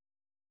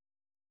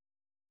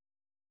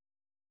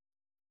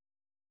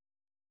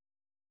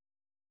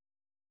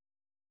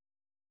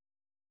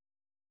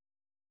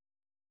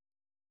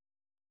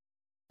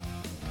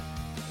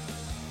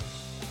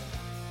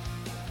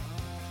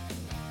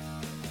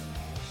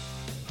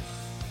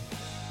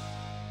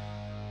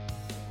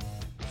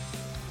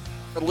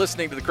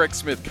 Listening to the Craig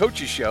Smith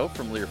Coaches Show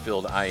from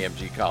Learfield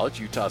IMG College,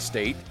 Utah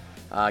State,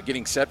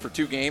 getting set for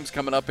 2 games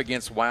coming up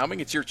against Wyoming.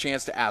 It's your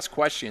chance to ask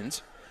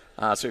questions.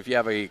 So if you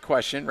have a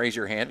question, raise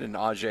your hand. And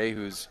Ajay,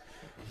 who's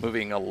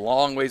moving a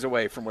long ways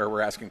away from where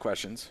we're asking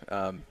questions,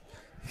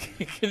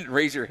 you can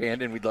raise your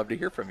hand, and we'd love to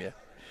hear from you.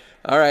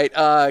 All right,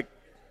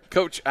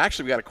 Coach,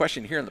 actually, we got a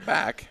question here in the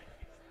back.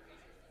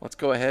 Let's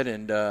go ahead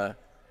and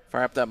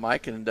fire up that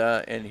mic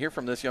and hear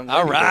from this young lady.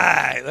 All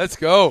right, let's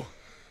go.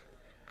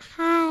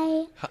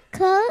 Hi,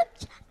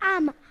 Coach.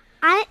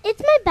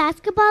 It's my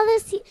basketball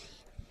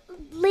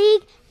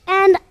league,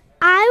 and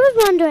I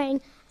was wondering,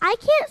 I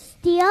can't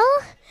steal.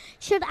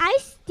 Should I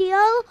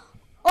steal,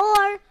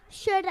 or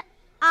should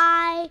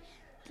I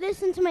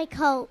listen to my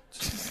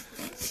coach?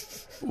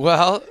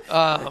 Well,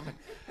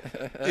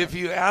 if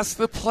you ask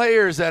the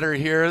players that are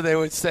here, they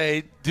would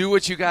say, do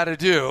what you got to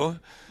do.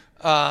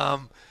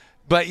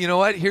 But you know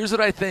what? Here's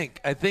what I think.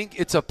 I think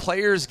it's a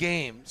player's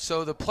game.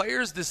 So the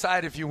players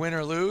decide if you win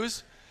or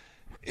lose.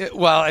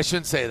 Well, I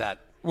shouldn't say that.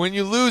 When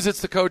you lose,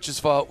 it's the coach's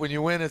fault. When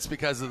you win, it's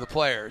because of the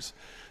players.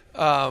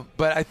 But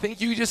I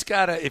think you just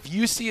got to, if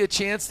you see a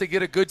chance to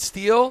get a good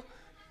steal,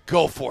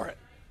 go for it.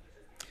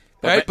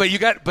 Right? But you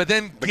got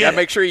to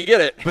make sure you get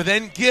it. But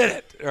then get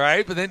it. All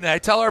right? But then I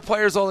tell our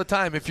players all the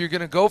time, if you're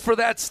going to go for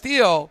that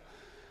steal,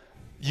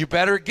 you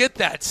better get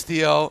that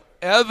steal.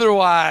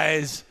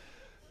 Otherwise,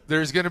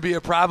 there's going to be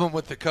a problem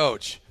with the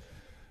coach.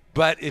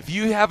 But if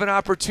you have an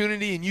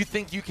opportunity and you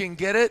think you can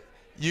get it,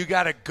 you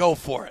got to go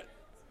for it.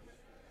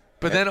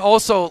 But then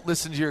also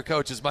listen to your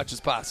coach as much as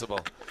possible.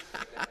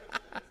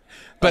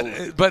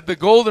 But the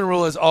golden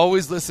rule is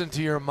always listen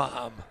to your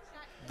mom.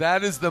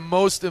 That is the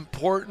most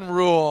important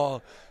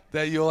rule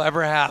that you'll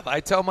ever have.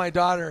 I tell my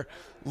daughter,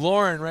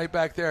 Lauren, right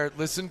back there,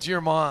 listen to your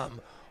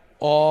mom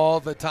all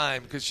the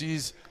time because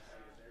she's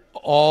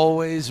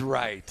always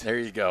right. There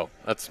you go.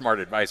 That's smart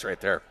advice right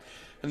there.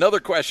 Another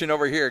question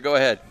over here. Go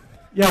ahead.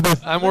 Yeah,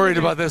 but I'm worried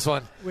about this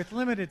one. With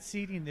limited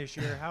seating this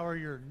year, how are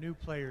your new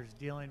players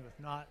dealing with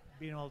not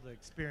being able to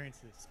experience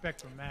the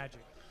Spectrum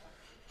magic?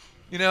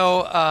 You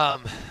know,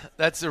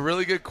 that's a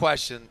really good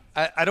question.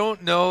 I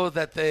don't know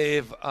that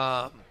they've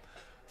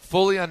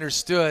fully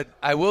understood.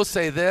 I will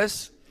say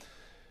this.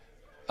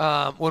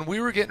 When we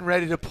were getting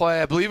ready to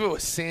play, I believe it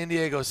was San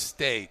Diego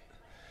State,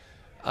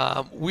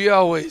 we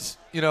always,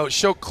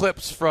 show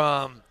clips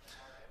from,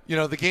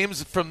 the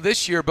games from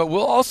this year, but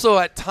we'll also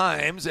at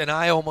times, and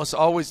I almost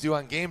always do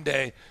on game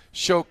day,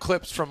 show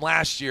clips from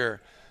last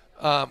year,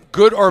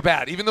 good or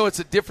bad. Even though it's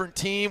a different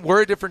team,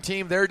 we're a different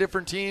team, they're a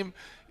different team,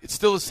 it's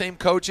still the same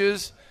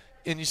coaches,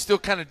 and you still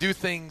kind of do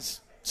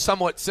things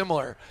somewhat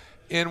similar.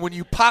 And when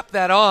you pop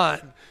that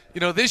on,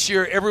 this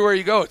year, everywhere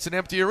you go, it's an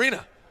empty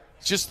arena.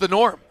 It's just the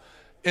norm.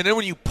 And then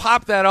when you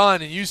pop that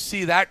on and you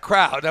see that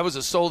crowd, that was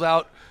a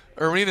sold-out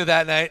arena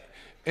that night,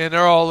 and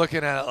they're all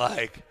looking at it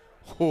like,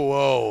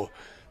 whoa,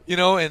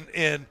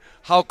 and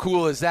how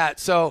cool is that?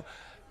 So,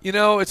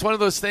 it's one of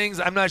those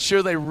things I'm not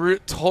sure they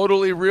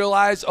totally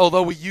realize,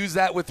 although we use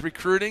that with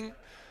recruiting.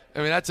 I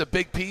mean, that's a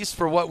big piece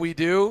for what we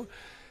do.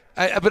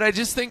 But I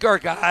just think our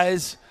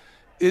guys,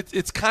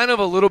 it's kind of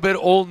a little bit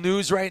old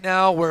news right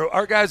now where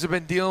our guys have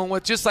been dealing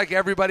with, just like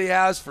everybody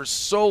has for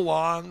so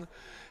long,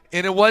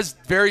 and it was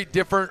very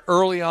different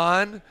early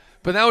on,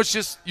 but now it's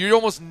just, you're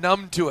almost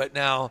numb to it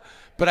now.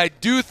 But I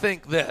do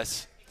think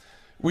this.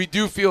 We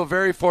do feel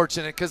very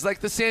fortunate because,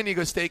 like the San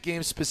Diego State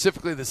game,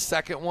 specifically the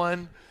second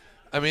one,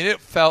 I mean, it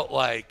felt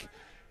like,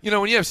 when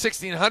you have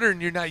 1,600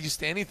 and you're not used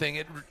to anything,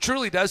 it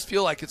truly does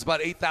feel like it's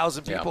about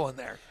 8,000 people in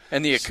there.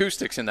 And the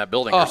acoustics in that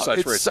building are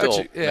such where it still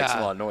makes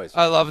a lot of noise.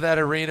 I love that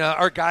arena.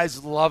 Our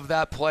guys love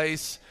that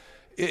place.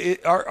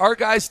 Our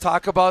guys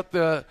talk about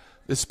the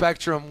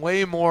Spectrum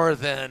way more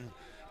than,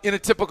 in a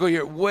typical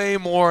year, way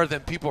more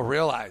than people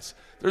realize.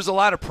 There's a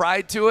lot of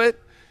pride to it,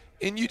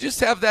 and you just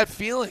have that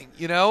feeling,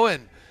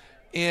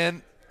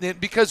 and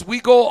because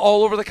we go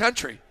all over the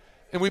country,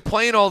 and we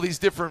play in all these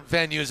different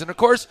venues. And, of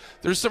course,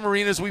 there's some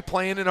arenas we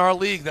play in our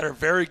league that are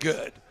very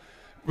good,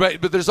 right?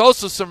 But there's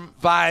also some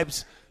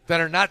vibes that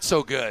are not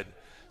so good.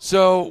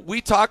 So we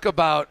talk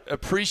about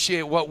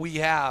appreciate what we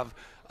have.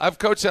 I've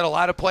coached at a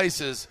lot of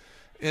places,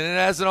 and it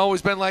hasn't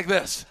always been like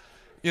this,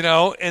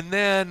 and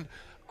then –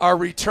 our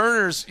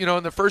returners,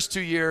 in the first 2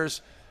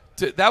 years,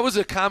 that was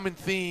a common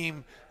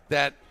theme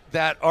that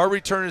our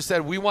returners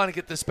said, we want to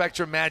get the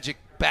Spectrum magic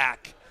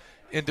back.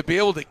 And to be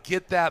able to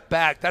get that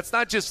back, that's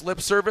not just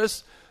lip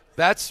service.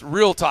 That's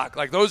real talk.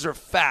 Like, those are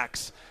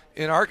facts.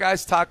 And our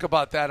guys talk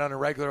about that on a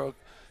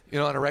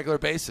regular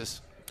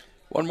basis.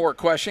 One more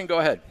question. Go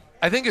ahead.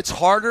 I think it's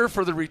harder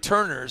for the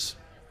returners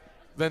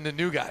than the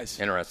new guys.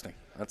 Interesting.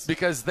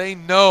 Because they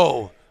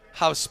know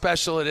how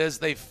special it is.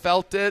 They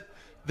felt it.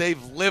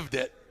 They've lived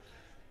it.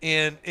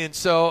 And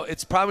so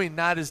it's probably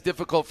not as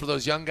difficult for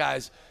those young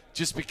guys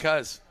just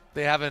because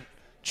they haven't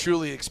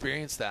truly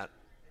experienced that.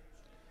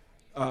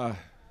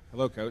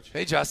 Hello, Coach.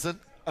 Hey, Justin.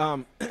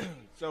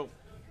 So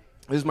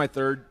this is my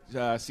third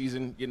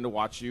season getting to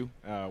watch you,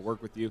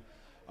 work with you.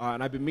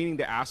 And I've been meaning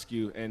to ask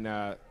you, and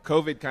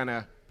COVID kind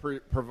of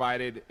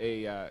provided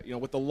a,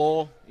 with the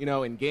lull,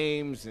 in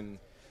games and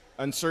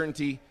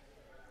uncertainty,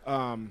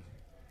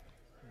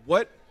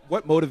 what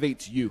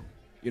motivates you?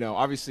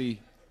 Obviously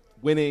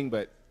winning,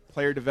 but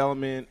player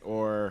development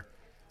or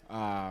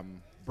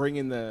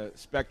bringing the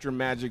Spectrum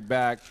magic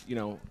back,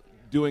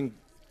 doing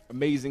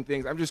amazing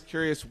things. I'm just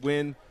curious,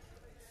 when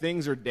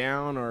things are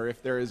down or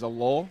if there is a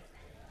lull,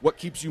 what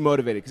keeps you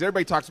motivated? Because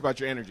everybody talks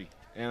about your energy,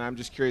 and I'm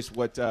just curious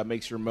what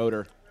makes your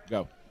motor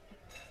go.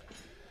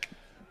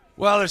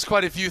 Well, there's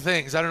quite a few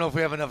things. I don't know if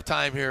we have enough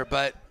time here,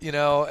 but,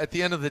 at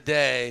the end of the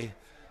day,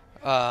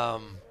 the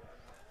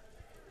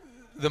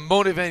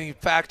motivating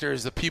factor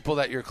is the people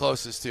that you're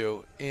closest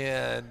to.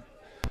 And,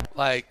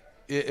 like,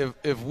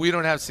 if we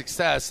don't have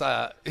success,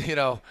 I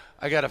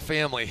got a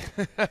family.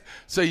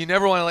 So you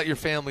never want to let your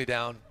family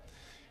down.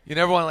 You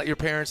never want to let your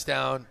parents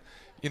down.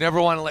 You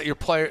never want to let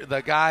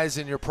the guys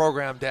in your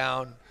program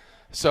down.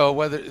 So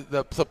whether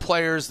the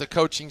players, the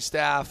coaching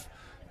staff,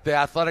 the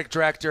athletic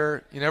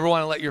director, you never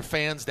want to let your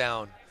fans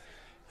down.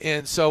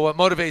 And so what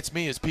motivates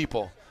me is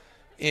people.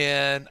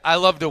 And I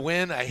love to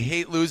win. I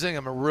hate losing.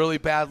 I'm a really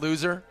bad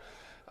loser.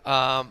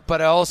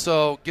 But I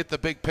also get the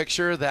big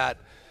picture that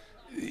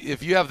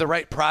if you have the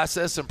right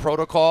process and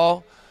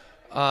protocol,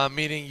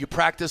 meaning you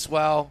practice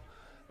well,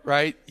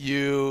 right?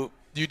 You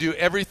do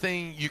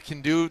everything you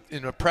can do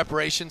in a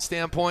preparation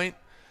standpoint.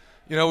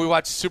 We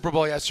watched Super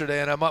Bowl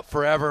yesterday, and I'm up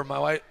forever. My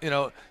wife,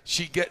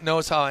 she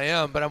knows how I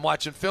am, but I'm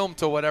watching film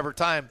till whatever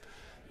time.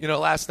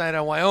 Last night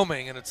on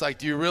Wyoming, and it's like,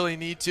 do you really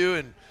need to?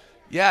 And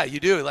yeah, you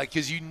do,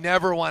 because you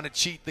never want to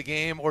cheat the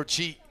game or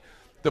cheat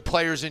the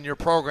players in your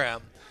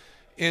program.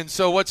 And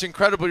so what's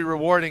incredibly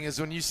rewarding is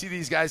when you see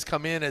these guys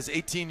come in as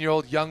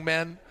 18-year-old young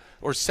men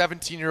or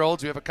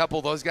 17-year-olds. We have a couple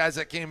of those guys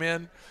that came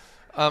in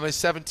as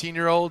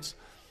 17-year-olds,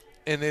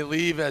 and they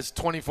leave as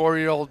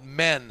 24-year-old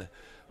men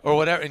or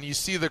whatever. And you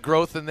see the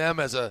growth in them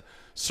as a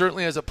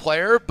certainly as a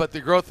player, but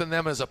the growth in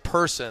them as a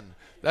person.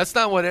 That's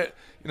not what it,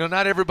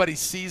 not everybody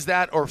sees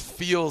that or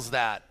feels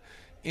that.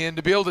 And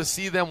to be able to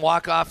see them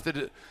walk off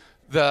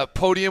the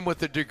podium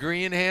with a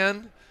degree in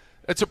hand,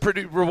 it's a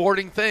pretty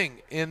rewarding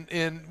thing.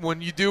 And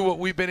when you do what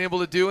we've been able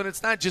to do, and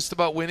it's not just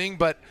about winning,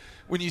 but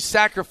when you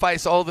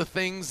sacrifice all the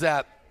things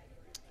that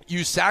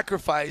you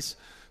sacrifice,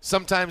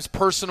 sometimes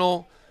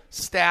personal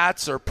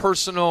stats or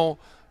personal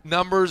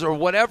numbers or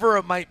whatever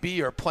it might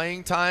be, or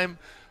playing time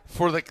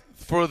for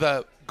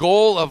the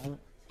goal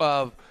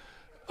of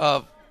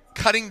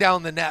cutting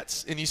down the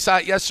nets. And you saw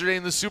it yesterday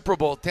in the Super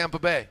Bowl, Tampa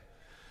Bay,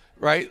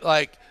 right?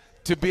 Like,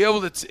 to be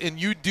able to, and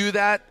you do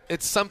that,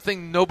 it's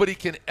something nobody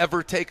can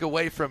ever take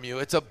away from you.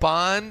 It's a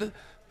bond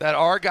that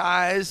our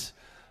guys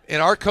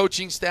and our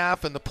coaching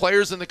staff and the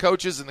players and the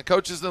coaches and the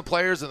coaches and the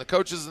players and the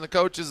coaches and the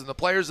coaches and the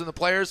players and the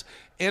players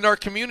and our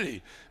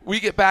community. We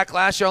get back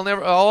last year,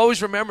 I'll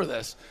always remember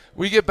this.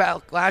 We get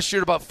back last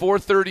year at about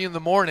 4:30 in the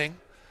morning.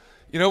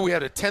 We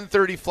had a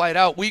 10:30 flight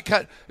out.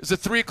 It was a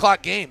 3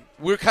 o'clock game.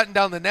 We were cutting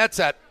down the nets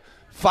at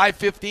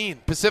 5:15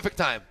 Pacific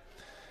time.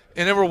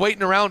 And then we're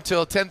waiting around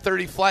till a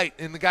 10:30 flight,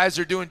 and the guys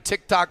are doing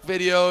TikTok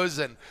videos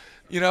and,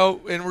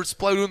 and we're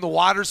doing the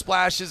water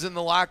splashes in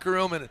the locker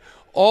room and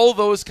all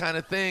those kind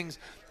of things.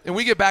 And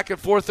we get back at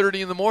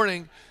 4:30 in the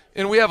morning,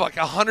 and we have like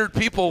 100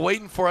 people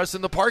waiting for us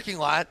in the parking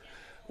lot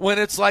when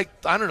it's like,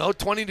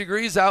 20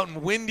 degrees out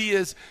and windy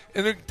and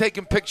they're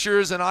taking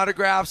pictures and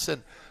autographs.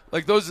 And,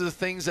 like, those are the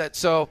things that –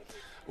 so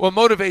what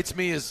motivates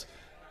me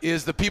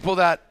is the people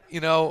that,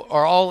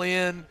 are all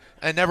in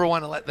and never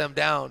want to let them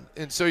down.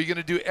 And so you're going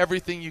to do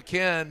everything you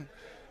can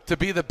to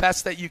be the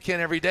best that you can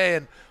every day.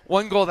 And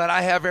one goal that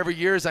I have every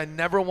year is I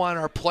never want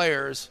our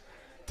players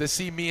to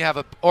see me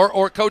have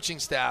or coaching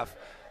staff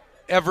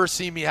ever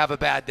see me have a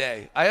bad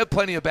day. I have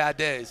plenty of bad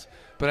days,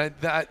 but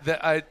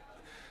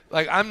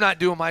I'm not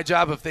doing my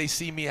job if they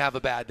see me have a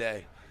bad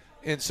day.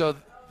 And so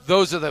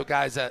those are the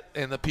guys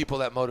and the people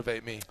that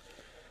motivate me.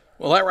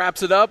 Well, that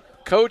wraps it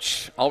up.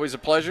 Coach, always a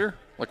pleasure.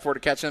 Look forward to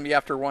catching you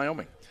after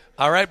Wyoming.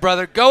 All right,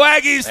 brother. Go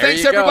Aggies.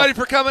 Thanks, everybody,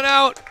 for coming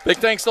out. Big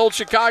thanks to Old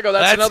Chicago.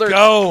 That's Let's another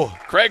go.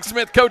 Craig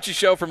Smith Coaches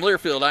Show from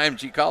Learfield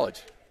IMG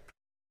College.